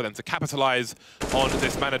with, for them to capitalize on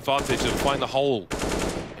this man advantage and find the hole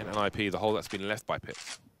in NiP, the hole that's been left by Pit.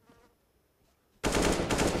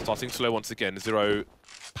 Starting slow once again. Zero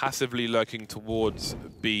passively lurking towards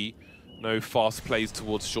B. No fast plays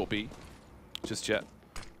towards short B just yet.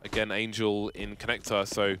 Again, Angel in connector,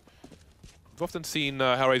 so we've often seen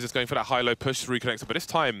HellRaisers going for that high-low push through connector, but this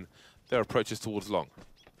time their approach is towards long.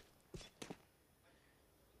 You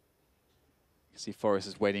see Forest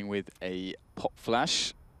is waiting with a pop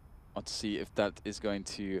flash. Want to see if that is going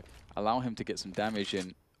to allow him to get some damage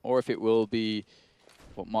in, or if it will be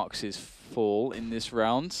what marks his fall in this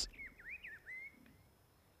round.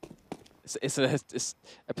 It's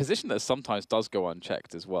a position that sometimes does go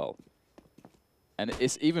unchecked as well. And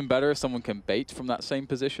it's even better if someone can bait from that same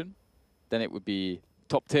position, then it would be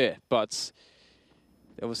top tier. But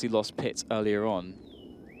they obviously lost Pit earlier on,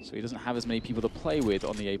 so he doesn't have as many people to play with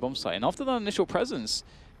on the A-bomb site. And after that initial presence,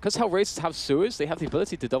 because HellRaisers have sewers, they have the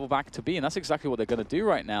ability to double back to B, and that's exactly what they're going to do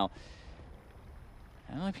right now.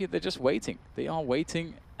 And NiP, they're just waiting. They are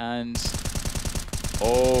waiting, and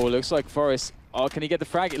oh, looks like Forest. Oh, can he get the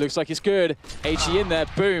frag? It looks like it's good. HE in there,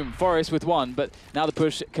 boom, Forest with 1, but now the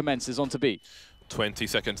push commences onto B. 20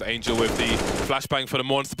 seconds. Angel with the flashbang for the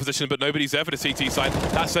monster position, but nobody's there for the CT side.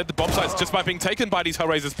 That said, the bomb site's just about being taken by these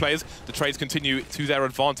HellRaisers players. The trades continue to their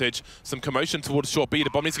advantage. Some commotion towards short B. The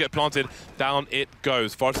bomb needs to get planted. Down it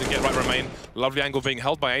goes. Forest and Get Right remain. Lovely angle being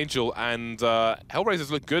held by Angel, and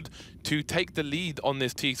HellRaisers look good to take the lead on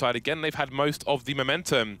this T side. Again, they've had most of the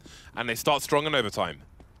momentum, and they start strong in overtime.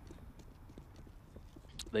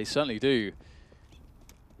 They certainly do.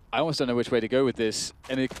 I almost don't know which way to go with this,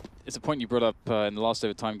 and it's a point you brought up in the last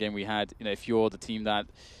overtime game we had. If you're the team that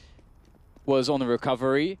was on the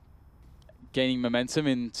recovery, gaining momentum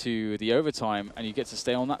into the overtime, and you get to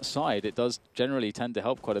stay on that side, it does generally tend to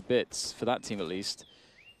help quite a bit, for that team at least.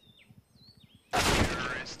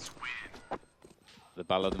 The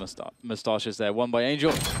Battle of the Moustaches there, won by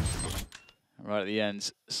Angel, right at the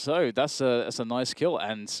end. So that's a nice kill,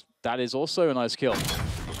 and that is also a nice kill.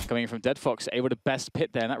 Coming in from Deadfox, able to best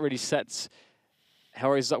Pit there, and that really sets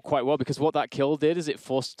HellRaisers up quite well, because what that kill did is it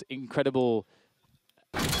forced incredible,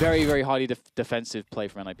 very, very highly defensive play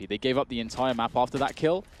from NiP. They gave up the entire map after that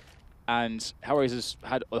kill, and HellRaisers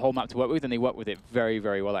had a whole map to work with, and they worked with it very,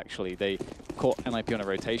 very well, actually. They caught NiP on a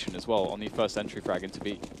rotation as well on the first entry frag into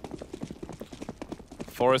B.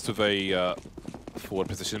 Forest with a forward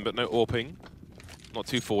position, but no AWPing. Not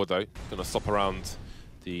too forward, though. Going to stop around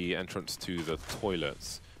the entrance to the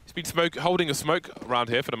toilets. He's been holding a smoke around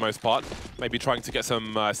here for the most part, maybe trying to get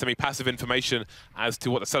some semi-passive information as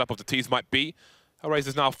to what the setup of the T's might be.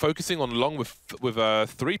 HellRaisers now focusing on long with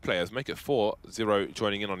 3 players, make it 4, 0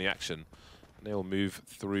 joining in on the action. And they will move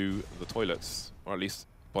through the toilets, or at least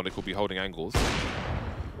Bondic will be holding angles.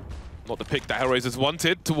 Not the pick that HellRaisers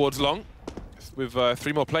wanted towards long. With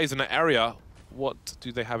 3 more players in that area, what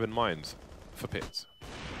do they have in mind for pits?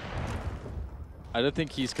 I don't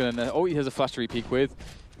think he's going to... Oh, he has a flash to re-peek with.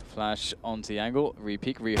 Flash onto the angle,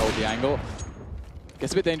 re-peek, re-hold the angle.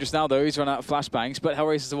 Gets a bit dangerous now, though. He's run out of flashbangs, but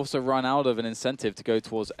HellRaisers have also run out of an incentive to go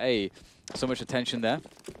towards A. So much attention there.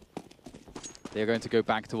 They're going to go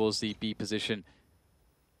back towards the B position.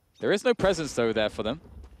 There is no presence, though, there for them.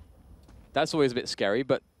 That's always a bit scary,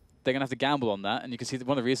 but they're going to have to gamble on that. And you can see that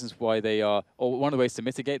one of the reasons why they are, or one of the ways to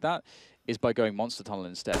mitigate that, is by going Monster Tunnel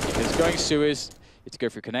instead. Because going sewers, you have to go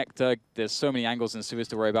through Connector. There's so many angles in sewers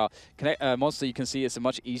to worry about. Monster, you can see it's a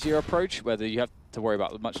much easier approach, whether you have to worry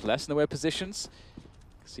about much less in the way of positions.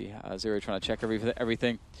 See Zero trying to check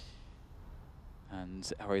everything. And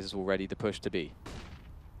HellRaisers all ready to push to B.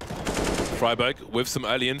 Freiburg with some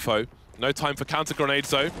early info. No time for counter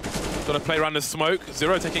grenades, though. Gonna play around the smoke.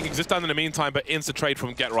 Zero taking exist down in the meantime, but insta trade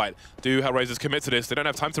from Get Right. Do HellRaisers commit to this? They don't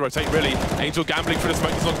have time to rotate, really. Angel gambling for the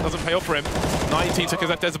smoke doesn't pay off for him. 19 took his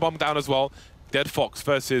Desert Bomb down as well. Dead Fox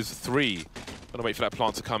versus 3. Gonna wait for that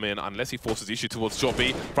plant to come in, unless he forces the issue towards short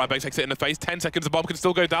B. Freiburg takes it in the face. 10 seconds, the bomb can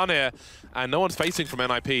still go down here. And no one's facing from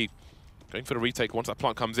NiP. Going for the retake once that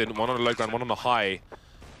plant comes in. One on the low ground, one on the high. You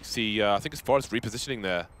see, I think it's Forest repositioning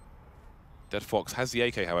there. Dead Fox has the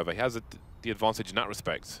AK, however. He has the advantage in that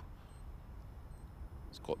respect.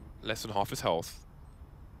 He's got less than half his health.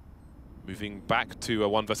 Moving back to a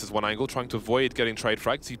 1 versus 1 angle, trying to avoid getting trade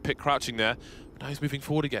frags. He picked crouching there, but now he's moving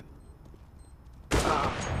forward again.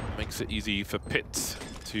 Makes it easy for Pitt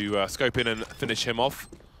to scope in and finish him off.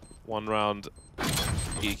 1 round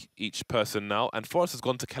each person now, and Forrest has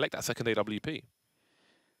gone to collect that second AWP.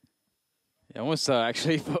 Yeah, I almost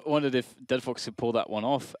actually wondered if Dead Fox could pull that one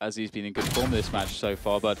off, as he's been in good form this match so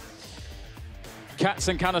far, but Cats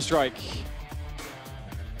and Counter-Strike.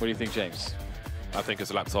 What do you think, James? I think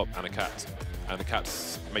it's a laptop and a cat. And the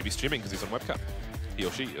cat's maybe streaming because he's on webcam. He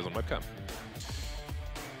or she is on webcam.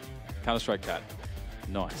 Counter-Strike cat.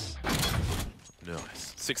 Nice.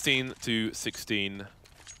 Nice. 16-16.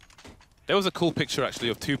 There was a cool picture, actually,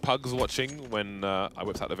 of 2 pugs watching when I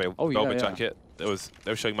whipped out the Velvet Jacket. They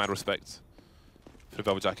were showing mad respect for the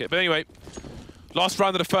Velvet Jacket. But anyway, last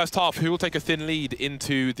round of the first half. Who will take a thin lead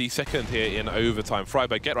into the second here in overtime?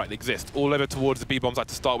 Freiburg, Get Right, exist. All over towards the B-bombs like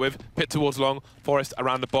to start with. Pit towards long. Forest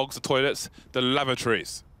around the bogs, the toilets, the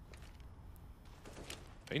lavatories.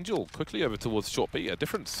 Angel quickly over towards short B. A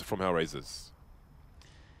difference from HellRaisers.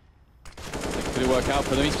 Could it work out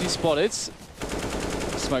for them? He's been spotted.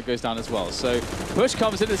 Smoke goes down as well. So push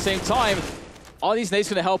comes in at the same time. Are these nades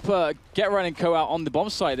going to help Get Right and Co out on the bomb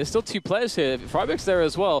site? There's still 2 players here. Freiburg's there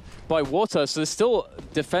as well by water, so there's still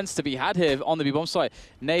defense to be had here on the B bomb site.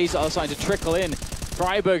 Nades are starting to trickle in.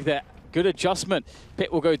 Freiburg there, good adjustment.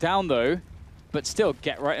 Pit will go down though, but still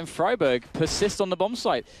Get Right and Freiburg persist on the bomb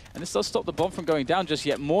site. And this does stop the bomb from going down just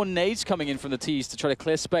yet. More nades coming in from the T's to try to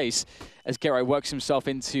clear space as Get Right works himself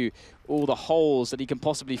into all the holes that he can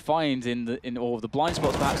possibly find in all of the blind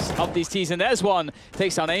spots, perhaps, of these T's. And there's one.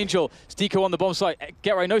 Takes down Angel. Stiko on the bomb site.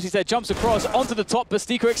 Get Right knows he's there. Jumps across onto the top, but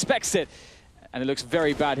Stiko expects it. And it looks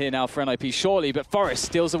very bad here now for NiP, surely. But Forest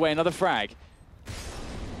steals away another frag.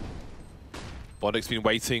 Bondic's been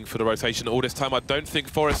waiting for the rotation all this time. I don't think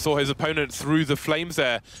Forrest saw his opponent through the flames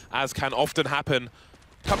there, as can often happen.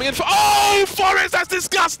 Coming in for... Oh, Forrest, that's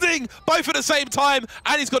disgusting! Both at the same time,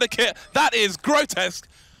 and he's got a kit. That is grotesque.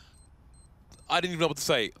 I didn't even know what to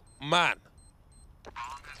say. Man.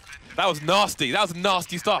 That was nasty. That was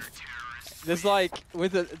nasty stuff. There's like,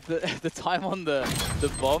 with the time on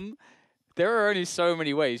the bomb, there are only so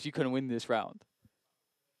many ways you can win this round.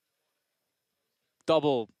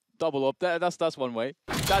 Double up. That's one way.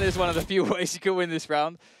 That is one of the few ways you can win this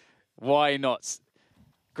round. Why not?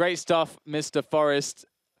 Great stuff, Mr. Forrest.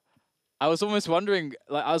 I was almost wondering,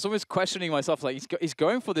 like, I was almost questioning myself, like, he's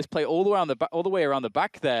going for this play all the way around the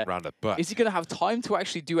back there. Around the back. Is he going to have time to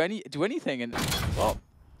actually do anything? And well,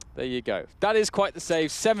 There you go. That is quite the save.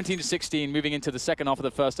 17-16, moving into the second half of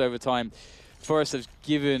the first overtime. Forest has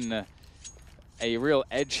given a real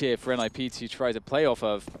edge here for NiP to try to play off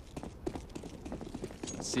of.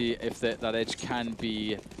 Let's see if that edge can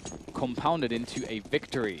be compounded into a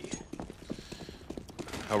victory.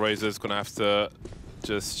 HellRaiser's going to have to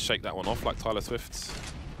just shake that one off like Tyler Swift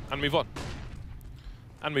and move on.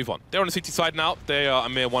 And move on. They're on the CT side now. They are a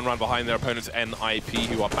mere one round behind their opponents, NiP,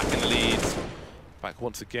 who are back in the lead. Back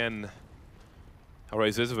once again.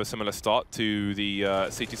 HellRaisers with a similar start to the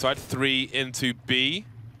CT side. 3 into B.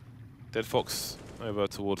 Dead Fox over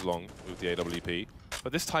towards long with the AWP.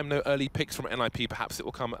 But this time, no early picks from NiP. Perhaps it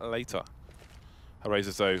will come later.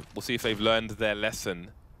 HellRaisers, though, we'll see if they've learned their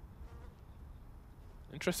lesson.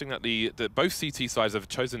 Interesting that both CT sides have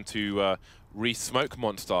chosen to re-smoke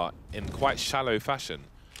Monster in quite shallow fashion.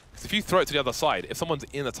 Because if you throw it to the other side, if someone's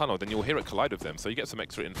in the tunnel, then you'll hear it collide with them. So you get some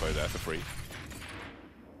extra info there for free.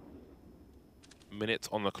 Minute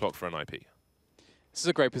on the clock for NiP. This is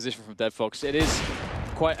a great position from Dead Fox. It is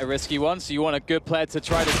quite a risky one, so you want a good player to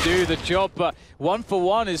try to do the job, but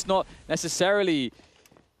 1-for-1 is not necessarily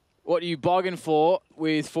what you bargain for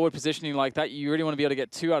with forward positioning like that. You really want to be able to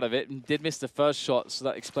get 2 out of it, and did miss the first shot, so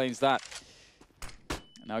that explains that.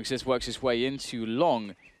 Now Exist works his way into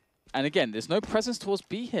long. And again, there's no presence towards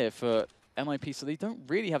B here for NiP, so they don't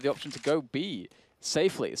really have the option to go B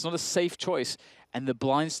safely. It's not a safe choice. And the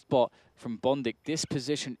blind spot from Bondic, this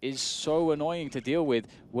position is so annoying to deal with.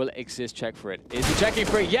 Will Exist check for it? Is he checking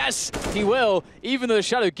for it? Yes, he will. Even though the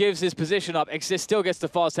Shadow gives his position up, Exist still gets the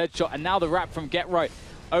fast headshot. And now the wrap from Get Right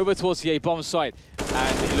over towards the A-bomb site.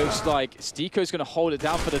 And it looks like Stiko's going to hold it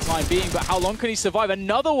down for the time being, but how long can he survive?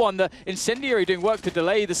 Another one, the Incendiary doing work to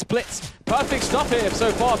delay the splits. Perfect stuff here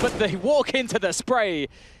so far, but they walk into the spray.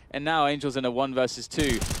 And now Angel's in a 1 versus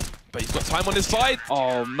 2. But he's got time on his side.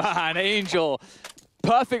 Oh man, Angel.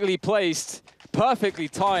 Perfectly placed, perfectly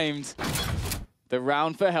timed. The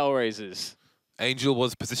round for HellRaisers. Angel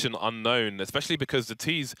was position unknown, especially because the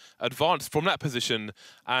T's advanced from that position,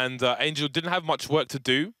 and Angel didn't have much work to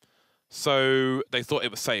do, so they thought it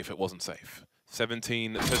was safe. It wasn't safe.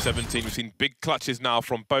 17-17. We've seen big clutches now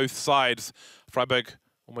from both sides. Freiburg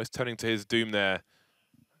almost turning to his doom there.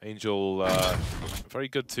 Angel very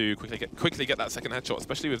good to quickly get that second headshot,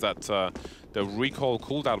 especially with that the recoil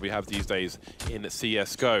cooldown we have these days in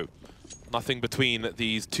CS:GO. Nothing between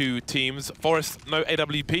these two teams. Forest, no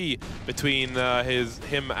AWP between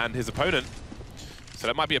him and his opponent. So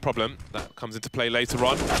that might be a problem. That comes into play later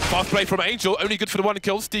on. Fast play from Angel, only good for the 1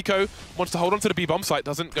 kill. Stiko wants to hold on to the B-bomb site,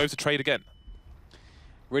 doesn't go to trade again.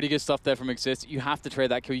 Really good stuff there from Exist. You have to trade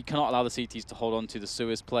that kill. You cannot allow the CTs to hold on to the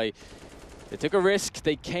Suez play. They took a risk.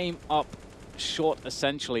 They came up short,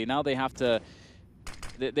 essentially. Now they have to...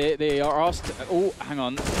 They are asked... Oh, hang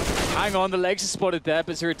on. Hang on, the legs are spotted there,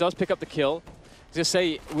 but Zero does pick up the kill. Just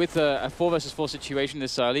say, with a 4 versus 4 situation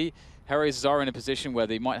this early, HellRaisers are in a position where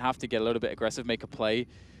they might have to get a little bit aggressive, make a play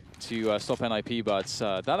to stop NiP, but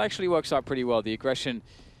that actually works out pretty well. The aggression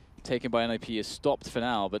taken by NiP is stopped for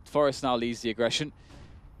now, but Forest now leads the aggression,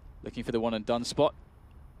 looking for the 1 and done spot.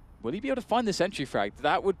 Will he be able to find this entry frag?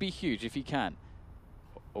 That would be huge if he can.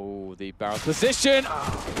 Oh, the barrel position!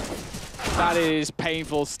 That is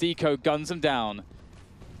painful. Stiko guns him down.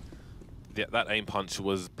 Yeah, that aim punch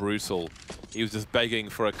was brutal. He was just begging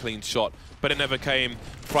for a clean shot, but it never came.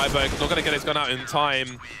 Freiburg not going to get his gun out in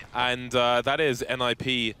time, and that is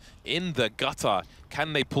NiP in the gutter.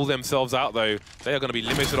 Can they pull themselves out, though? They are going to be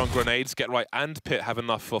limited on grenades. Get Right and Pit have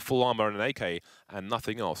enough for full armor and an AK, and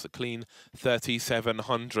nothing else. A clean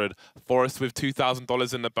 3,700. Forest with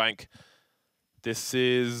 $2,000 in the bank. This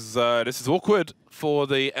is awkward for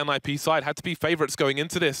the NiP side. Had to be favorites going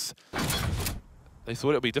into this. They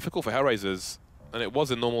thought it would be difficult for HellRaisers, and it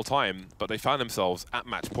was in normal time, but they found themselves at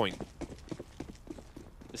match point.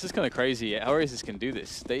 This is kind of crazy. HellRaisers can do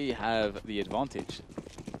this. They have the advantage.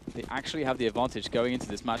 They actually have the advantage going into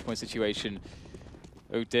this match point situation.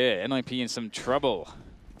 Oh dear, NiP in some trouble.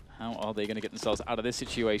 How are they going to get themselves out of this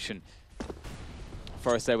situation?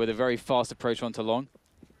 Forest there with a very fast approach onto long.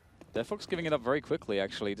 Dead Fox giving it up very quickly,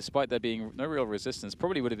 actually, despite there being no real resistance.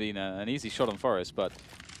 Probably would have been an easy shot on Forest, but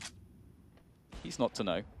he's not to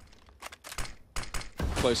know.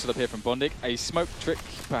 Close up here from Bondic. A smoke trick,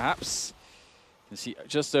 perhaps. You can see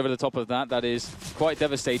just over the top of that. That is quite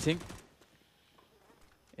devastating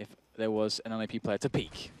if there was an NiP player to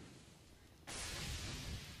peek.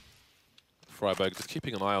 Freiburg just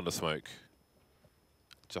keeping an eye on the smoke,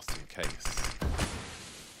 just in case.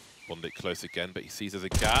 Bondic close again, but he sees there's a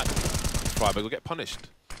gap. Freiburg will get punished.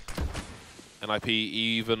 NiP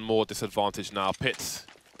even more disadvantaged now. Pit,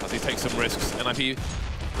 as he takes some risks. NiP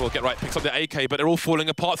Well, Get Right picks up the AK, but they're all falling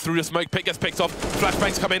apart through the smoke. Pit gets picked off.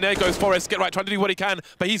 Flashbangs come in. There goes Forrest. Get Right trying to do what he can,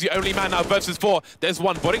 but he's the only man now versus 4. There's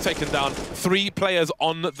one body taken down. 3 players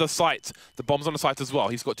on the site. The bomb's on the site as well.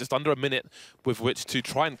 He's got just under a minute with which to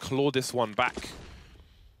try and claw this one back.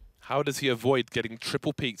 How does he avoid getting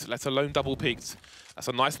triple peaked, let alone double peaked? That's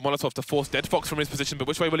a nice Molotov to force Dead Fox from his position, but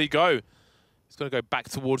which way will he go? He's going to go back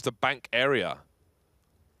towards the bank area.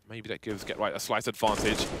 Maybe that gives Get Right a slight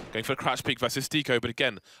advantage. Going for a crouch peek versus Stico, but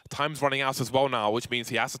again, time's running out as well now, which means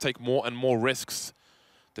he has to take more and more risks.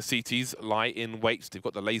 The CTs lie in wait. They've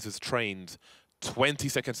got the lasers trained. 20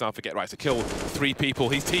 seconds now for Get Right to kill 3 people.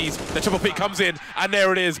 He's teased. The triple peek comes in, and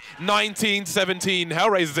there it is. 19-17.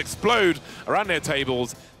 HellRaisers explode around their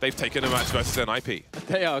tables. They've taken a match versus NiP.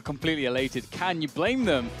 They are completely elated. Can you blame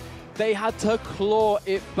them? They had to claw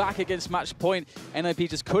it back against match point. NiP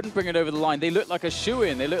just couldn't bring it over the line. They looked like a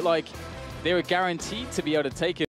shoo-in. They looked like they were guaranteed to be able to take it.